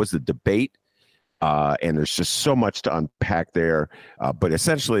 And that was the debate. And there's just so much to unpack there. But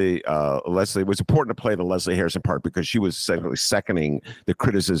essentially, Leslie, it was important to play the Leslie Harrison part because she was essentially seconding the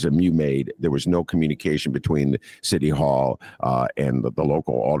criticism you made. There was no communication between the City Hall and the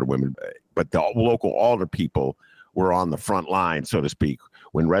local alderwomen. But the local alder people were on the front line, so to speak,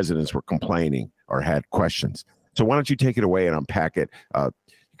 when residents were complaining or had questions. So why don't you take it away and unpack it? You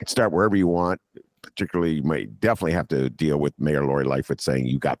can start wherever you want. Particularly, you may definitely have to deal with Mayor Lori Lightfoot saying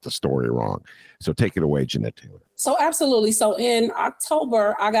you got the story wrong. So take it away, Jeanette Taylor. So absolutely. So in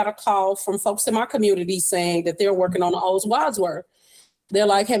October, I got a call from folks in my community saying that they're working on the O's Wadsworth. They're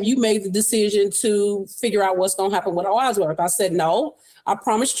like, have you made the decision to figure out what's going to happen with Wadsworth? I said, no. I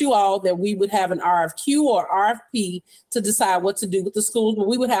promised you all that we would have an RFQ or RFP to decide what to do with the schools, but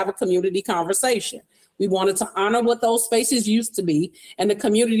we would have a community conversation. We wanted to honor what those spaces used to be and the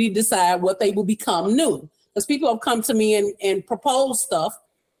community decide what they will become new. Because people have come to me and proposed stuff.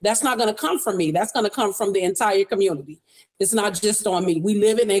 That's not going to come from me. That's going to come from the entire community. It's not just on me. We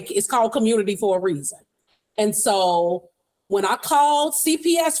live in it. It's called community for a reason. And so when I called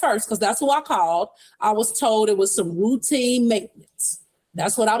CPS first, because that's who I called, I was told it was some routine maintenance.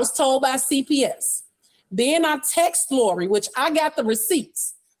 That's what I was told by CPS. Then I text Lori, which I got the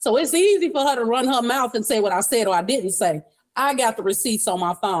receipts. So it's easy for her to run her mouth and say what I said or I didn't say. I got the receipts on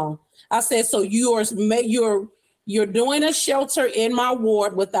my phone. I said, so you're doing a shelter in my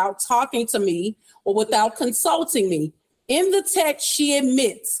ward without talking to me or without consulting me. In the text, she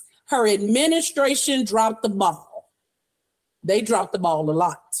admits her administration dropped the ball. They dropped the ball a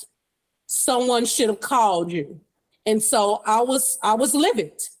lot. Someone should have called you. And so I was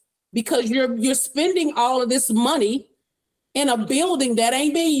livid because you're spending all of this money in a building that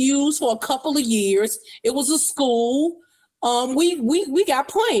ain't been used for a couple of years. It was a school. We got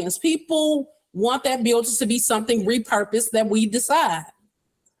plans. People want that building to be something repurposed that we decide.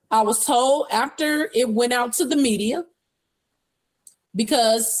 I was told after it went out to the media,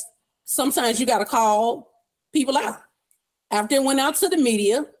 because sometimes you got to call people out. After it went out to the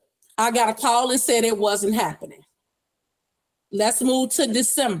media, I got a call and said it wasn't happening. Let's move to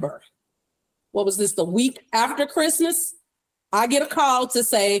December. What was this, the week after Christmas? I get a call to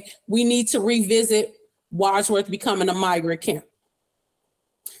say we need to revisit Wadsworth becoming a migrant camp.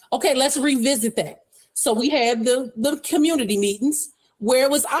 Okay, let's revisit that. So we had the community meetings where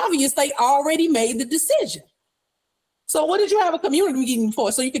it was obvious they already made the decision. So what did you have a community meeting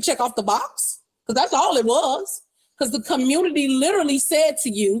for? So you could check off the box? Because that's all it was. Because the community literally said to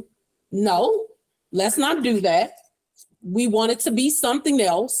you, no, let's not do that. We want it to be something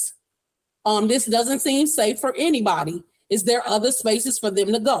else. This doesn't seem safe for anybody. Is there other spaces for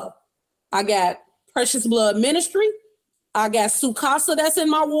them to go? I got Precious Blood Ministry. I got Sukasa that's in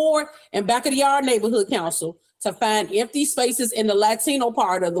my ward and Back of the Yard Neighborhood Council to find empty spaces in the Latino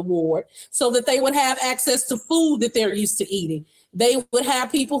part of the ward so that they would have access to food that they're used to eating. They would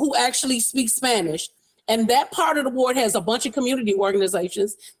have people who actually speak Spanish. And that part of the ward has a bunch of community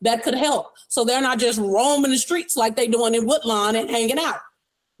organizations that could help. So they're not just roaming the streets like they doing in Woodlawn and hanging out.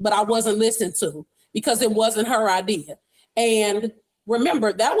 But I wasn't listened to because it wasn't her idea. And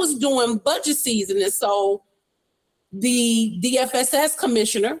remember, that was during budget season. And so the DFSS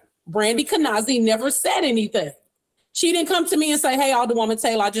commissioner, Brandy Kanazi, never said anything. She didn't come to me and say, hey, Alderwoman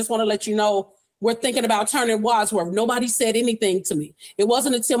Taylor, I just want to let you know we're thinking about turning Wadsworth. Nobody said anything to me. It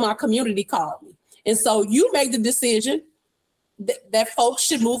wasn't until my community called me. And so you made the decision that folks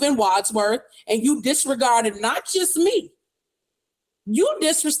should move in Wadsworth, and you disregarded not just me. You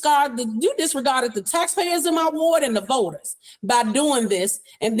disregarded the taxpayers in my ward and the voters by doing this.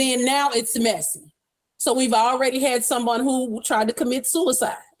 And then now it's messy. So we've already had someone who tried to commit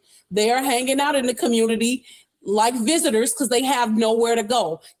suicide. They are hanging out in the community like visitors because they have nowhere to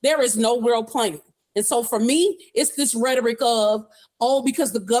go. There is no real plan. And so for me, it's this rhetoric of, oh,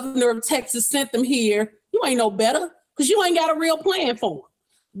 because the governor of Texas sent them here, you ain't no better because you ain't got a real plan for them.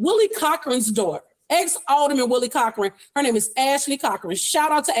 Willie Cochran's daughter, ex-alderman Willie Cochran, her name is Ashley Cochran.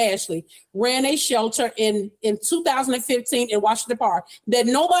 Shout out to Ashley. Ran a shelter in 2015 in Washington Park that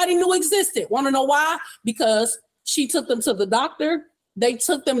nobody knew existed. Want to know why? Because She took them to the doctor. They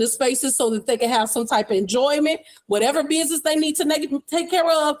took them to spaces so that they could have some type of enjoyment. Whatever business they need to take care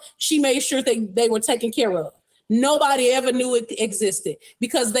of, she made sure they were taken care of. Nobody ever knew it existed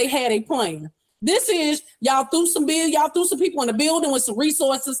because they had a plan. This is y'all threw some people in the building with some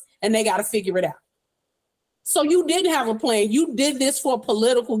resources and they got to figure it out. So you didn't have a plan. You did this for a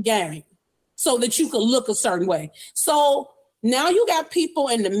political gain so that you could look a certain way. So now you got people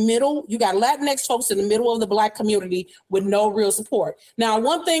in the middle. You got Latinx folks in the middle of the Black community with no real support. Now,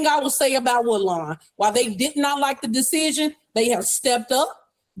 one thing I will say about Woodlawn, while they did not like the decision, they have stepped up.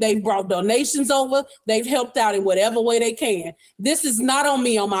 They brought donations over. They've helped out in whatever way they can. This is not on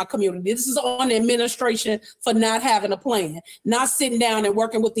me, on my community. This is on the administration for not having a plan, not sitting down and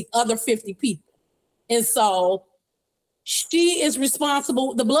working with the other 50 people. And so she is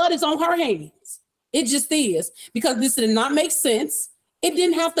responsible. The blood is on her hands. It just is, because this did not make sense. It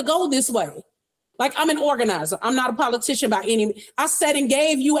didn't have to go this way. Like, I'm an organizer. I'm not a politician by any. I said and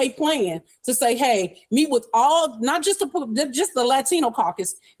gave you a plan to say, hey, meet with all, not just the Latino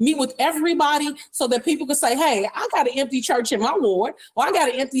caucus, meet with everybody so that people could say, hey, I got an empty church in my ward, or I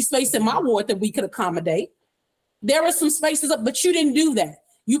got an empty space in my ward that we could accommodate. There are some spaces up, but you didn't do that.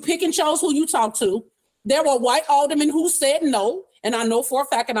 You pick and chose who you talk to. There were white aldermen who said no. And I know for a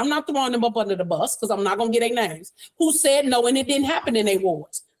fact, and I'm not throwing them up under the bus because I'm not going to get their names, who said no, and it didn't happen in their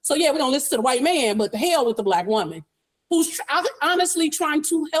wards. So yeah, we're going to listen to the white man, but the hell with the Black woman who's honestly trying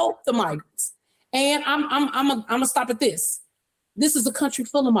to help the migrants. And I'm gonna stop at this. This is a country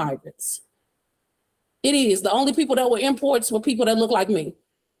full of migrants. It is. The only people that were imports were people that look like me.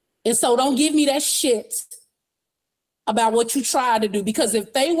 And so don't give me that shit about what you tried to do, because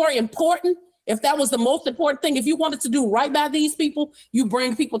if they were important, if that was the most important thing, if you wanted to do right by these people, you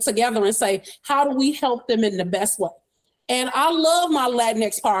bring people together and say, how do we help them in the best way? And I love my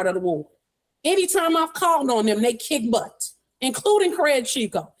Latinx part of the war. Anytime I've called on them, they kick butt, including Craig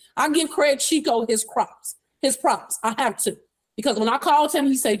Chico. I give Craig Chico his props. I have to. Because when I called him,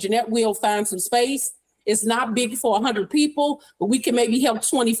 he said, Jeanette, we'll find some space. It's not big for 100 people, but we can maybe help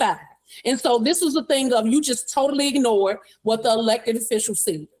 25. And so this was the thing of you just totally ignored what the elected officials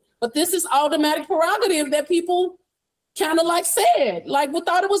said. But this is automatic prerogative that people kind of like said, like we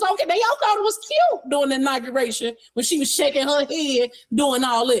thought it was okay. They all thought it was cute during the inauguration when she was shaking her head doing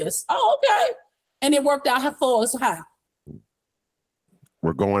all this. Oh, okay. And it worked out for us. How?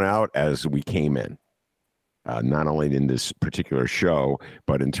 We're going out as we came in, not only in this particular show,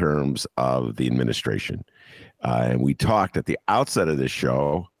 but in terms of the administration. And we talked at the outset of this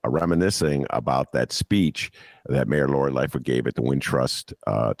show, reminiscing about that speech that Mayor Lori Lightfoot gave at the Wintrust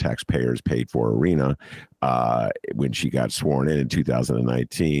taxpayers paid for arena when she got sworn in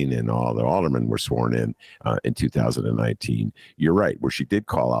 2019, and all the aldermen were sworn in 2019. You're right, where she did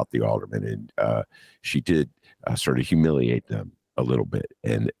call out the aldermen, and she did sort of humiliate them a little bit.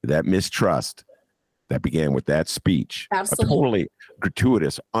 And that mistrust that began with that speech, absolutely, a totally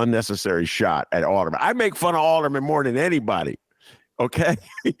gratuitous, unnecessary shot at aldermen. I make fun of aldermen more than anybody, okay?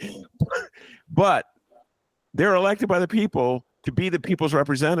 But they're elected by the people to be the people's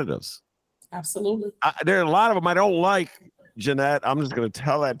representatives. Absolutely. There are a lot of them I don't like, Jeanette. I'm just going to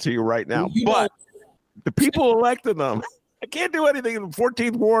tell that to you right now. But the people elected them. I can't do anything. The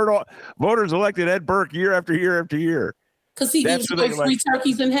 14th Ward voters elected Ed Burke year after year after year. Because he gives away free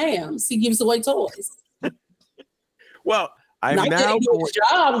turkeys and hams. He gives away toys. Well, I'm not now his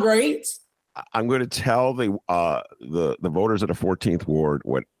job great. I'm going to tell the voters of the 14th Ward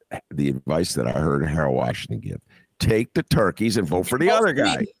what the advice that I heard Harold Washington give. Take the turkeys and vote for the other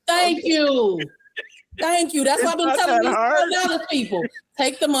guy. Thank you. Thank you. That's what I've been telling these other people.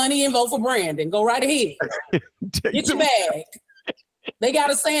 Take the money and vote for Brandon. Go right ahead. Get your bag. They got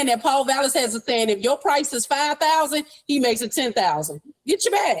a saying that Paul Vallis has a saying, if your price is $5,000, he makes it $10,000. Get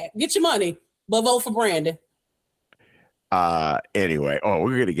your bag, get your money, but vote for Brandon. Anyway,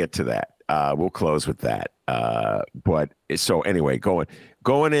 we're going to get to that. We'll close with that. But so anyway,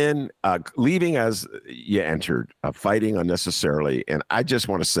 going in, leaving as you entered, fighting unnecessarily. And I just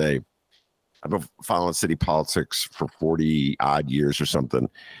want to say, I've been following city politics for 40 odd years or something.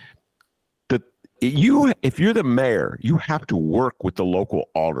 If you're the mayor, you have to work with the local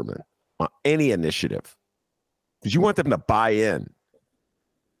aldermen on any initiative because you want them to buy in.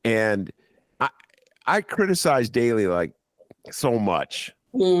 And I criticize Daley like so much,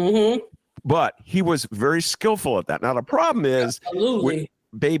 but he was very skillful at that. Now the problem is,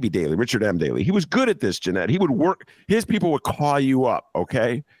 baby Daley, Richard M. Daley, he was good at this, Jeanette. He would work. His people would call you up,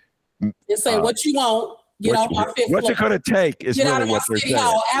 okay? And say what you want. Get off my fifth what's floor. it going to take is get really out of what they're city saying.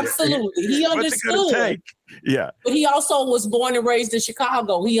 hall. Absolutely. He understood. What's it going to take? Yeah. But he also was born and raised in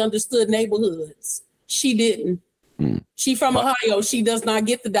Chicago. He understood neighborhoods. She didn't. She from Ohio. She does not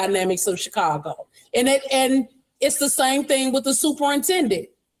get the dynamics of Chicago. And it's the same thing with the superintendent.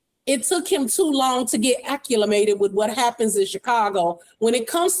 It took him too long to get acclimated with what happens in Chicago when it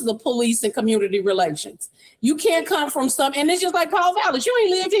comes to the police and community relations. You can't come from and it's just like Paul Vallis. You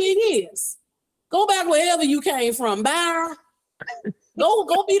ain't lived here in years. Go back wherever you came from. Bye.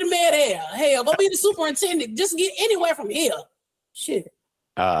 Go be the mayor there. Hell, go be the superintendent. Just get anywhere from here. Shit.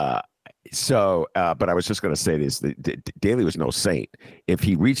 But I was just going to say this: Daley was no saint. If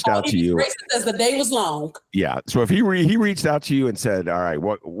he reached out to you, as the day was long. Yeah. So if he reached out to you and said, "All right,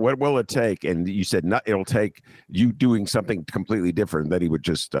 what will it take?" and you said, "No, it'll take you doing something completely different," then he would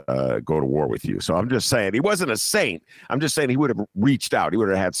just go to war with you. So I'm just saying he wasn't a saint. I'm just saying he would have reached out. He would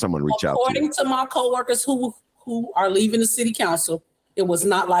have had someone reach out to you. According to my coworkers who are leaving the city council, it was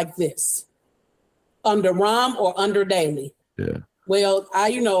not like this under Rahm or under Daley. Yeah. Well,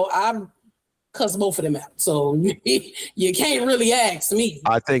 I cuss both of them out, so you can't really ask me.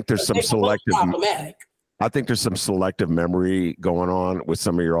 I think there's some selective. I think there's some selective memory going on with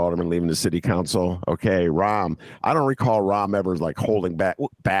some of your aldermen leaving the city council. Okay, Rahm. I don't recall Rahm ever like holding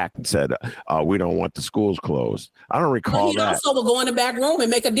back and said, "We don't want the schools closed." I don't recall that. Also, will go in the back room and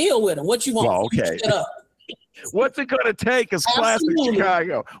make a deal with him. What you want? Well, okay. What's it going to take? Is classic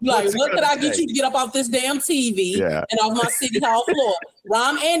Chicago. Like, what could I get you to get up off this damn TV and off my city hall floor?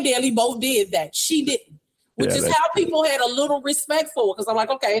 Rahm and Daley both did that. She didn't, which is how people had a little respect for it. Because I'm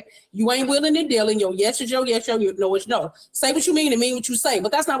like, okay, you ain't willing and dealing. Your yes is your yes, your no is no. Say what you mean and mean what you say.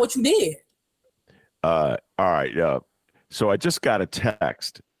 But that's not what you did. All right. So I just got a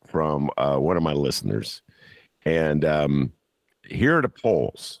text from one of my listeners. And here are the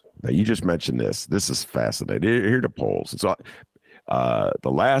polls. Now, you just mentioned this. This is fascinating. Here are the polls. It's the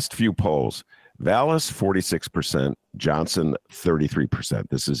last few polls. Vallis, 46%. Johnson, 33%.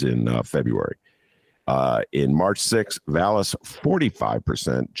 This is in February. In March 6th, Vallis,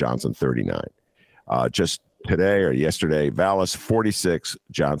 45%. Johnson, 39%. Just today or yesterday, Vallis, 46%.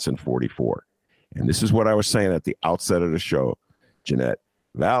 Johnson, 44%. And this is what I was saying at the outset of the show, Jeanette.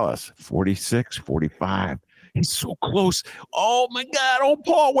 Vallis, 46%, 45%. He's so close. Oh, my God. Old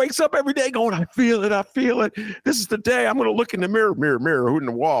Paul wakes up every day going, I feel it. I feel it. This is the day I'm going to look in the mirror, who's in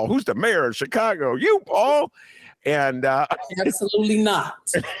the wall? Who's the mayor of Chicago? You, Paul. And absolutely not.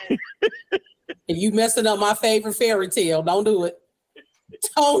 And you messing up my favorite fairy tale. Don't do it.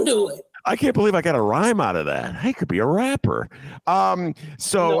 Don't do it. I can't believe I got a rhyme out of that. I could be a rapper. No,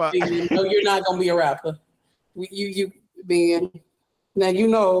 you're not going to be a rapper. You being... Now, you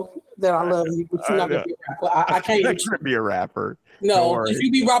know that I love you, but you're not going to be a rapper. I can't. I'm going to be a rapper. No, if you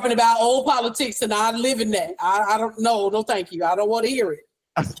be rapping about old politics and I live in that, I don't know. No, thank you. I don't want to hear it.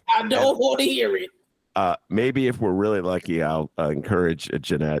 I don't want to hear it. Maybe if we're really lucky, I'll encourage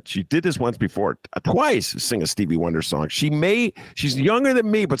Jeanette. She did this once before, twice, sing a Stevie Wonder song. She's younger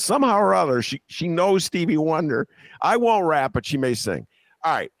than me, but somehow or other, she knows Stevie Wonder. I won't rap, but she may sing.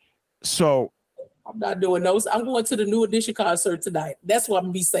 All right. So... I'm not doing those. I'm going to the New Edition concert tonight. That's what I'm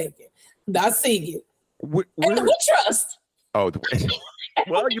going to be singing. Not singing. And with trust. Oh,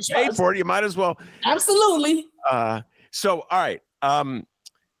 well, you paid for it. You might as well. Absolutely. So, all right. 46%.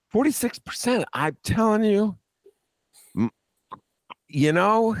 I'm telling you,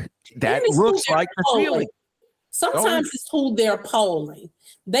 that looks like the feeling. Sometimes it's who they're polling.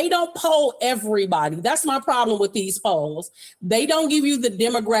 They don't poll everybody. That's my problem with these polls. They don't give you the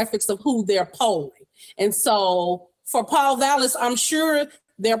demographics of who they're polling. And so for Paul Vallis, I'm sure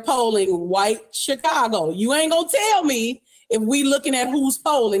they're polling white Chicago. You ain't going to tell me if we looking at who's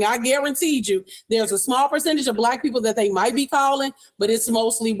polling. I guaranteed you there's a small percentage of Black people that they might be calling, but it's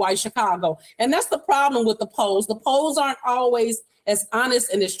mostly white Chicago. And that's the problem with the polls. The polls aren't always as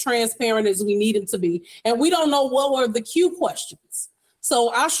honest and as transparent as we need them to be. And we don't know what were the Q questions.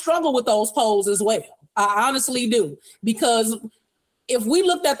 So I struggle with those polls as well. I honestly do. Because if we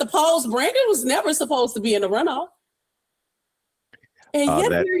looked at the polls, Brandon was never supposed to be in the runoff.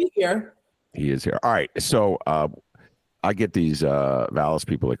 And yet here. He is here. All right. So I get these Vallis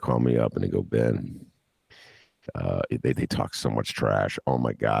people that call me up and they go, Ben, they talk so much trash. Oh,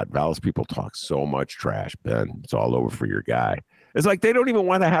 my God. Vallis people talk so much trash, Ben. It's all over for your guy. It's like they don't even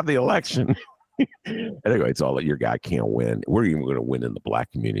want to have the election. Anyway, it's all that your guy can't win. We're even going to win in the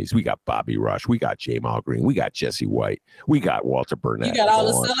Black communities. We got Bobby Rush. We got Jamal Green. We got Jesse White. We got Walter Burnett. You got all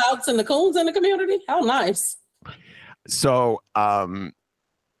the sellouts and the coons in the community? How nice. So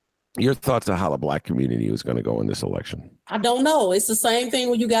your thoughts on how the Black community is going to go in this election? I don't know. It's the same thing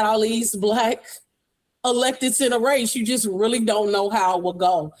when you got all these Black electeds in a race. You just really don't know how it will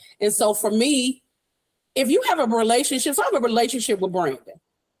go. And so for me, if you have a relationship, so I have a relationship with Brandon.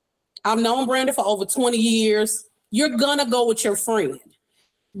 I've known Brandon for over 20 years. you're gonna go with your friend.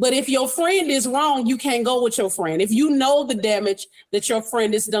 But if your friend is wrong, you can't go with your friend. If you know the damage that your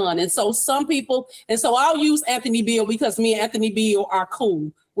friend has done. And so some people, and so I'll use Anthony Beal because me and Anthony Beal are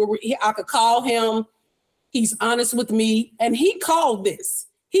cool. I could call him. He's honest with me. And he called this.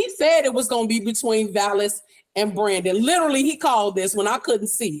 He said it was going to be between Vallis and Brandon. Literally, he called this when I couldn't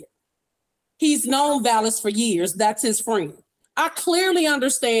see it. He's known Vallis for years. That's his friend. I clearly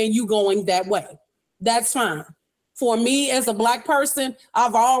understand you going that way. That's fine. For me as a Black person,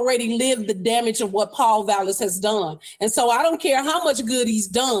 I've already lived the damage of what Paul Vallis has done. And so I don't care how much good he's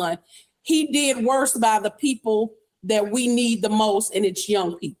done. He did worse by the people that we need the most, and it's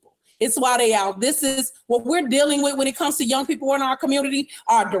young people. It's why they out. This is what we're dealing with when it comes to young people in our community,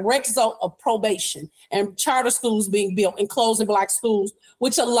 our direct result of probation and charter schools being built and closing Black schools,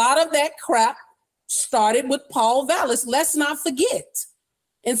 which a lot of that crap started with Paul Vallis. Let's not forget.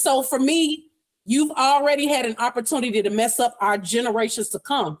 And so for me, you've already had an opportunity to mess up our generations to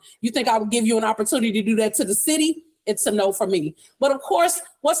come. You think I would give you an opportunity to do that to the city? It's a no for me. But of course,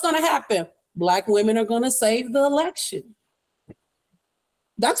 what's going to happen? Black women are going to save the election.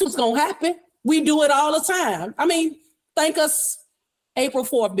 That's what's going to happen. We do it all the time. I mean, thank us, April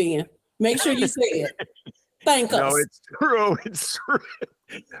 4th being. Make sure you say it. Thank us. No, it's true. It's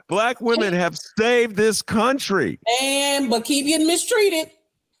true. Black women have saved this country. But keep getting mistreated.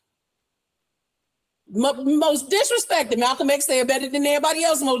 Most disrespected, Malcolm X said better than everybody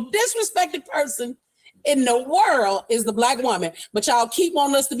else, most disrespected person in the world is the Black woman. But y'all keep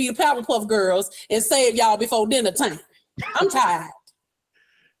wanting us to be the Powerpuff Girls and save y'all before dinner time. I'm tired.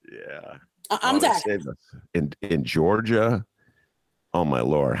 Yeah. I'm tired. In Georgia, oh my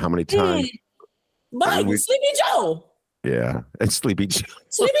Lord, how many times? But Sleepy Joe. Yeah, and Sleepy Joe.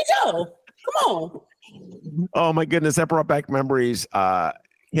 Sleepy Joe. Come on. Oh my goodness, that brought back memories.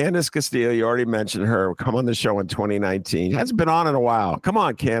 Candace Castillo, you already mentioned her. Come on the show in 2019. Hasn't been on in a while. Come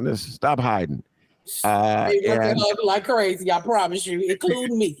on, Candace, stop hiding. Like crazy, I promise you,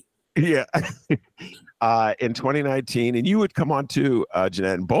 including me. Yeah. In 2019, and you would come on too,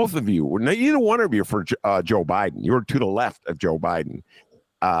 Jeanette, and both of you, either one of you for Joe Biden. You were to the left of Joe Biden.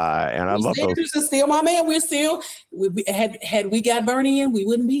 And I love those. Still my man. We're still, had we got Bernie in, we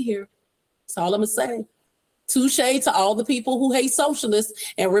wouldn't be here. That's all I'm going to say. Touche to all the people who hate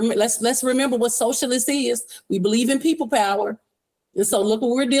socialists. And let's remember what socialist is. We believe in people power. And so look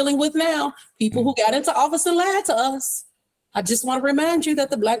what we're dealing with now. People who got into office and lied to us. I just want to remind you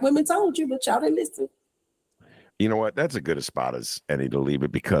that the Black women told you, but y'all didn't listen. You know what? That's as good a spot as any to leave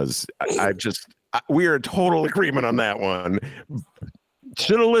it, because we are in total agreement on that one.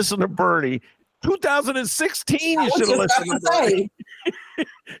 Should have listened to Bernie. 2016, you should have listened to Bernie.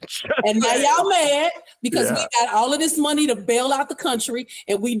 And now y'all mad because we got all of this money to bail out the country,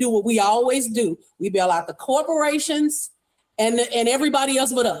 and we do what we always do. We bail out the corporations and everybody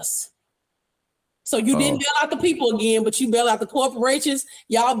else but us. So you didn't bail out the people again, but you bail out the corporations.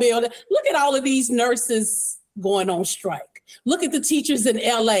 Y'all bailed. Look at all of these nurses going on strike. Look at the teachers in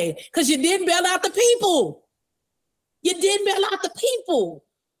LA, because you didn't bail out the people. You didn't bail out the people.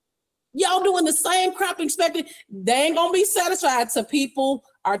 Y'all doing the same crap expected. They ain't gonna be satisfied till people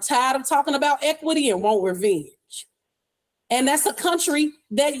are tired of talking about equity and want revenge. And that's a country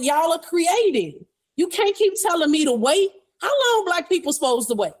that y'all are creating. You can't keep telling me to wait. How long Black people supposed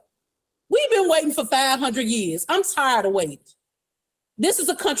to wait? We've been waiting for 500 years. I'm tired of waiting. This is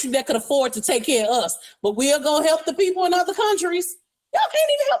a country that could afford to take care of us, but we'll go help the people in other countries. Y'all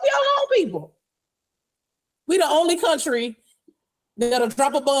can't even help your own people. We the only country that'll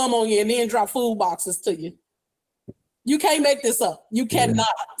drop a bomb on you and then drop food boxes to you. You can't make this up. You cannot.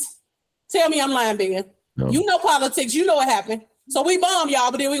 Tell me I'm lying, Ben. No. You know politics. You know what happened. So we bomb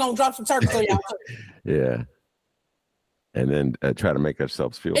y'all, but then we're going to drop some turkeys on y'all too. Yeah. And then try to make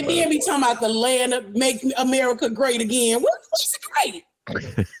ourselves feel better. And then be talking about the land of make America great again. What's great?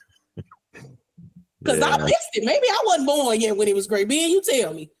 Because I missed it. Maybe I wasn't born yet when it was great. Ben, you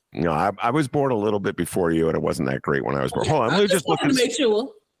tell me. No, I was born a little bit before you, and it wasn't that great when I was born. Hold on, let me just look to make sure.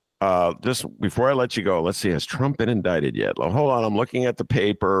 Just before I let you go, let's see. Has Trump been indicted yet? Hold on, I'm looking at the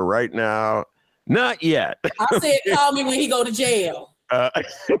paper right now. Not yet. I said, call me when he go to jail.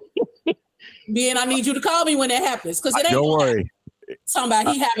 Ben, I need you to call me when that happens, because it ain't. Don't worry.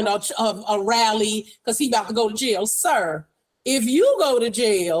 Somebody he having a rally because he about to go to jail, sir. If you go to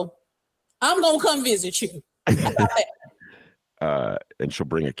jail, I'm gonna come visit you. How about that? And she'll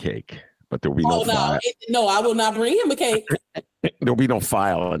bring a cake, but there'll be no file. No, I will not bring him a cake. There'll be no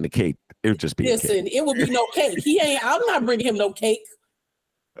file in the cake. It would just be. Listen, it will be no cake. I'm not bringing him no cake.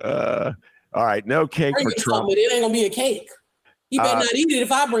 All right, no cake for Trump. It ain't gonna be a cake. He better not eat it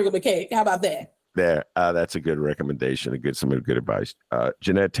if I bring him a cake. How about that? There, that's a good recommendation. Some good advice.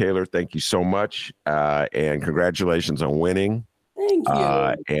 Jeanette Taylor, thank you so much, and congratulations on winning. Thank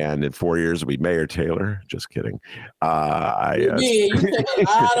you. And in 4 years, it'll be Mayor Taylor. Just kidding. You put a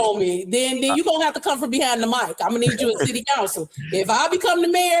lot on me. Then you're going to have to come from behind the mic. I'm going to need you at city council. If I become the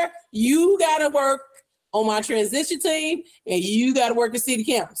mayor, you got to work on my transition team, and you got to work at city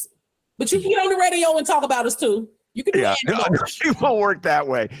council. But you can get on the radio and talk about us, too. You can do it won't work that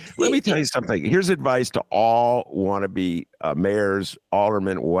way. Let me tell you something. Here's advice to all wannabe mayors,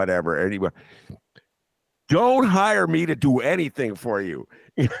 aldermen, whatever, anyone. Don't hire me to do anything for you.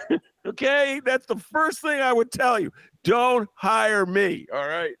 Okay? That's the first thing I would tell you. Don't hire me. All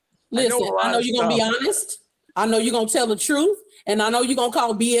right? Listen, I know you're going to be honest. I know you're going to tell the truth. And I know you're going to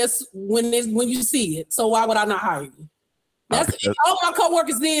call BS when you see it. So why would I not hire you? If all my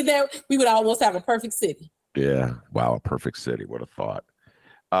coworkers did that, we would almost have a perfect city. Yeah. Wow. A perfect city. What a thought.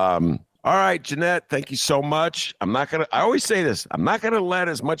 All right, Jeanette, thank you so much. I always say this, I'm not going to let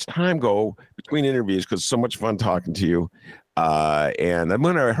as much time go between interviews because it's so much fun talking to you. And then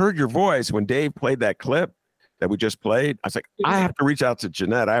when I heard your voice, when Dave played that clip that we just played, I was like, I have to reach out to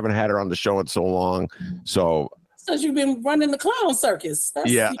Jeanette. I haven't had her on the show in so long. So since you've been running the clown circus.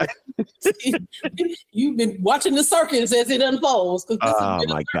 Yeah. You've been watching the circus as it unfolds. Oh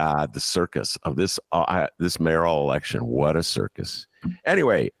my God, the circus of this mayoral election. What a circus.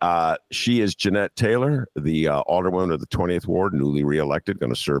 Anyway, she is Jeanette Taylor, the alderwoman of the 20th Ward, newly reelected,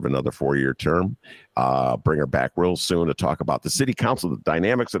 going to serve another 4-year term. Bring her back real soon to talk about the city council, the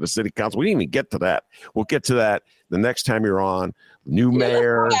dynamics of the city council. We didn't even get to that. We'll get to that the next time you're on. New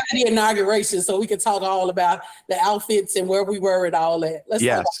mayor. Let's talk about the inauguration so we can talk all about the outfits and where we were and all that. Let's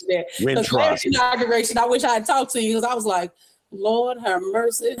talk about that. Because last inauguration, I wish I had talked to you because I was like, Lord have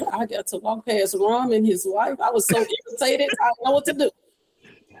mercy. I got to walk past Ron and his wife. I was so irritated. I didn't know what to do.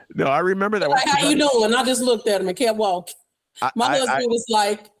 No, I remember that. Like, how you doing? I just looked at him and kept walking. My husband was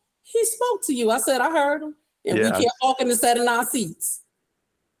like, he spoke to you. I said, I heard him. And we kept walking and sat in our seats.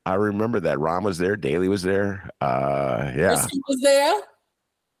 I remember that. Ron was there. Daley was there. Prisker was there.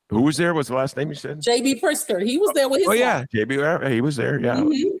 Who was there? What's the last name you said? JB Prisker. He was there with his wife. Yeah. JB, he was there. Yeah.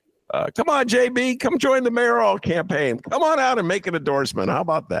 Mm-hmm. Come on, JB. Come join the mayoral campaign. Come on out and make an endorsement. How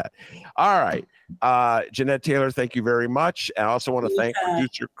about that? All right. Jeanette Taylor, thank you very much. And I also want to thank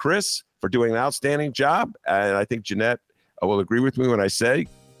producer Chris for doing an outstanding job. And I think Jeanette will agree with me when I say,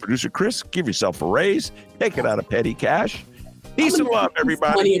 producer Chris, give yourself a raise. Take it out of petty cash. Peace and love,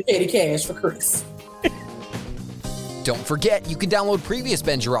 everybody. Money and petty cash for Chris. Don't forget, you can download previous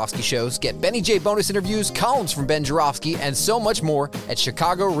Ben Joravsky shows, get Benny J bonus interviews, columns from Ben Joravsky, and so much more at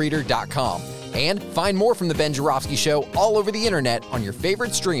chicagoreader.com. And find more from the Ben Joravsky Show all over the internet on your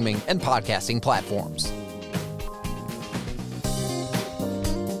favorite streaming and podcasting platforms.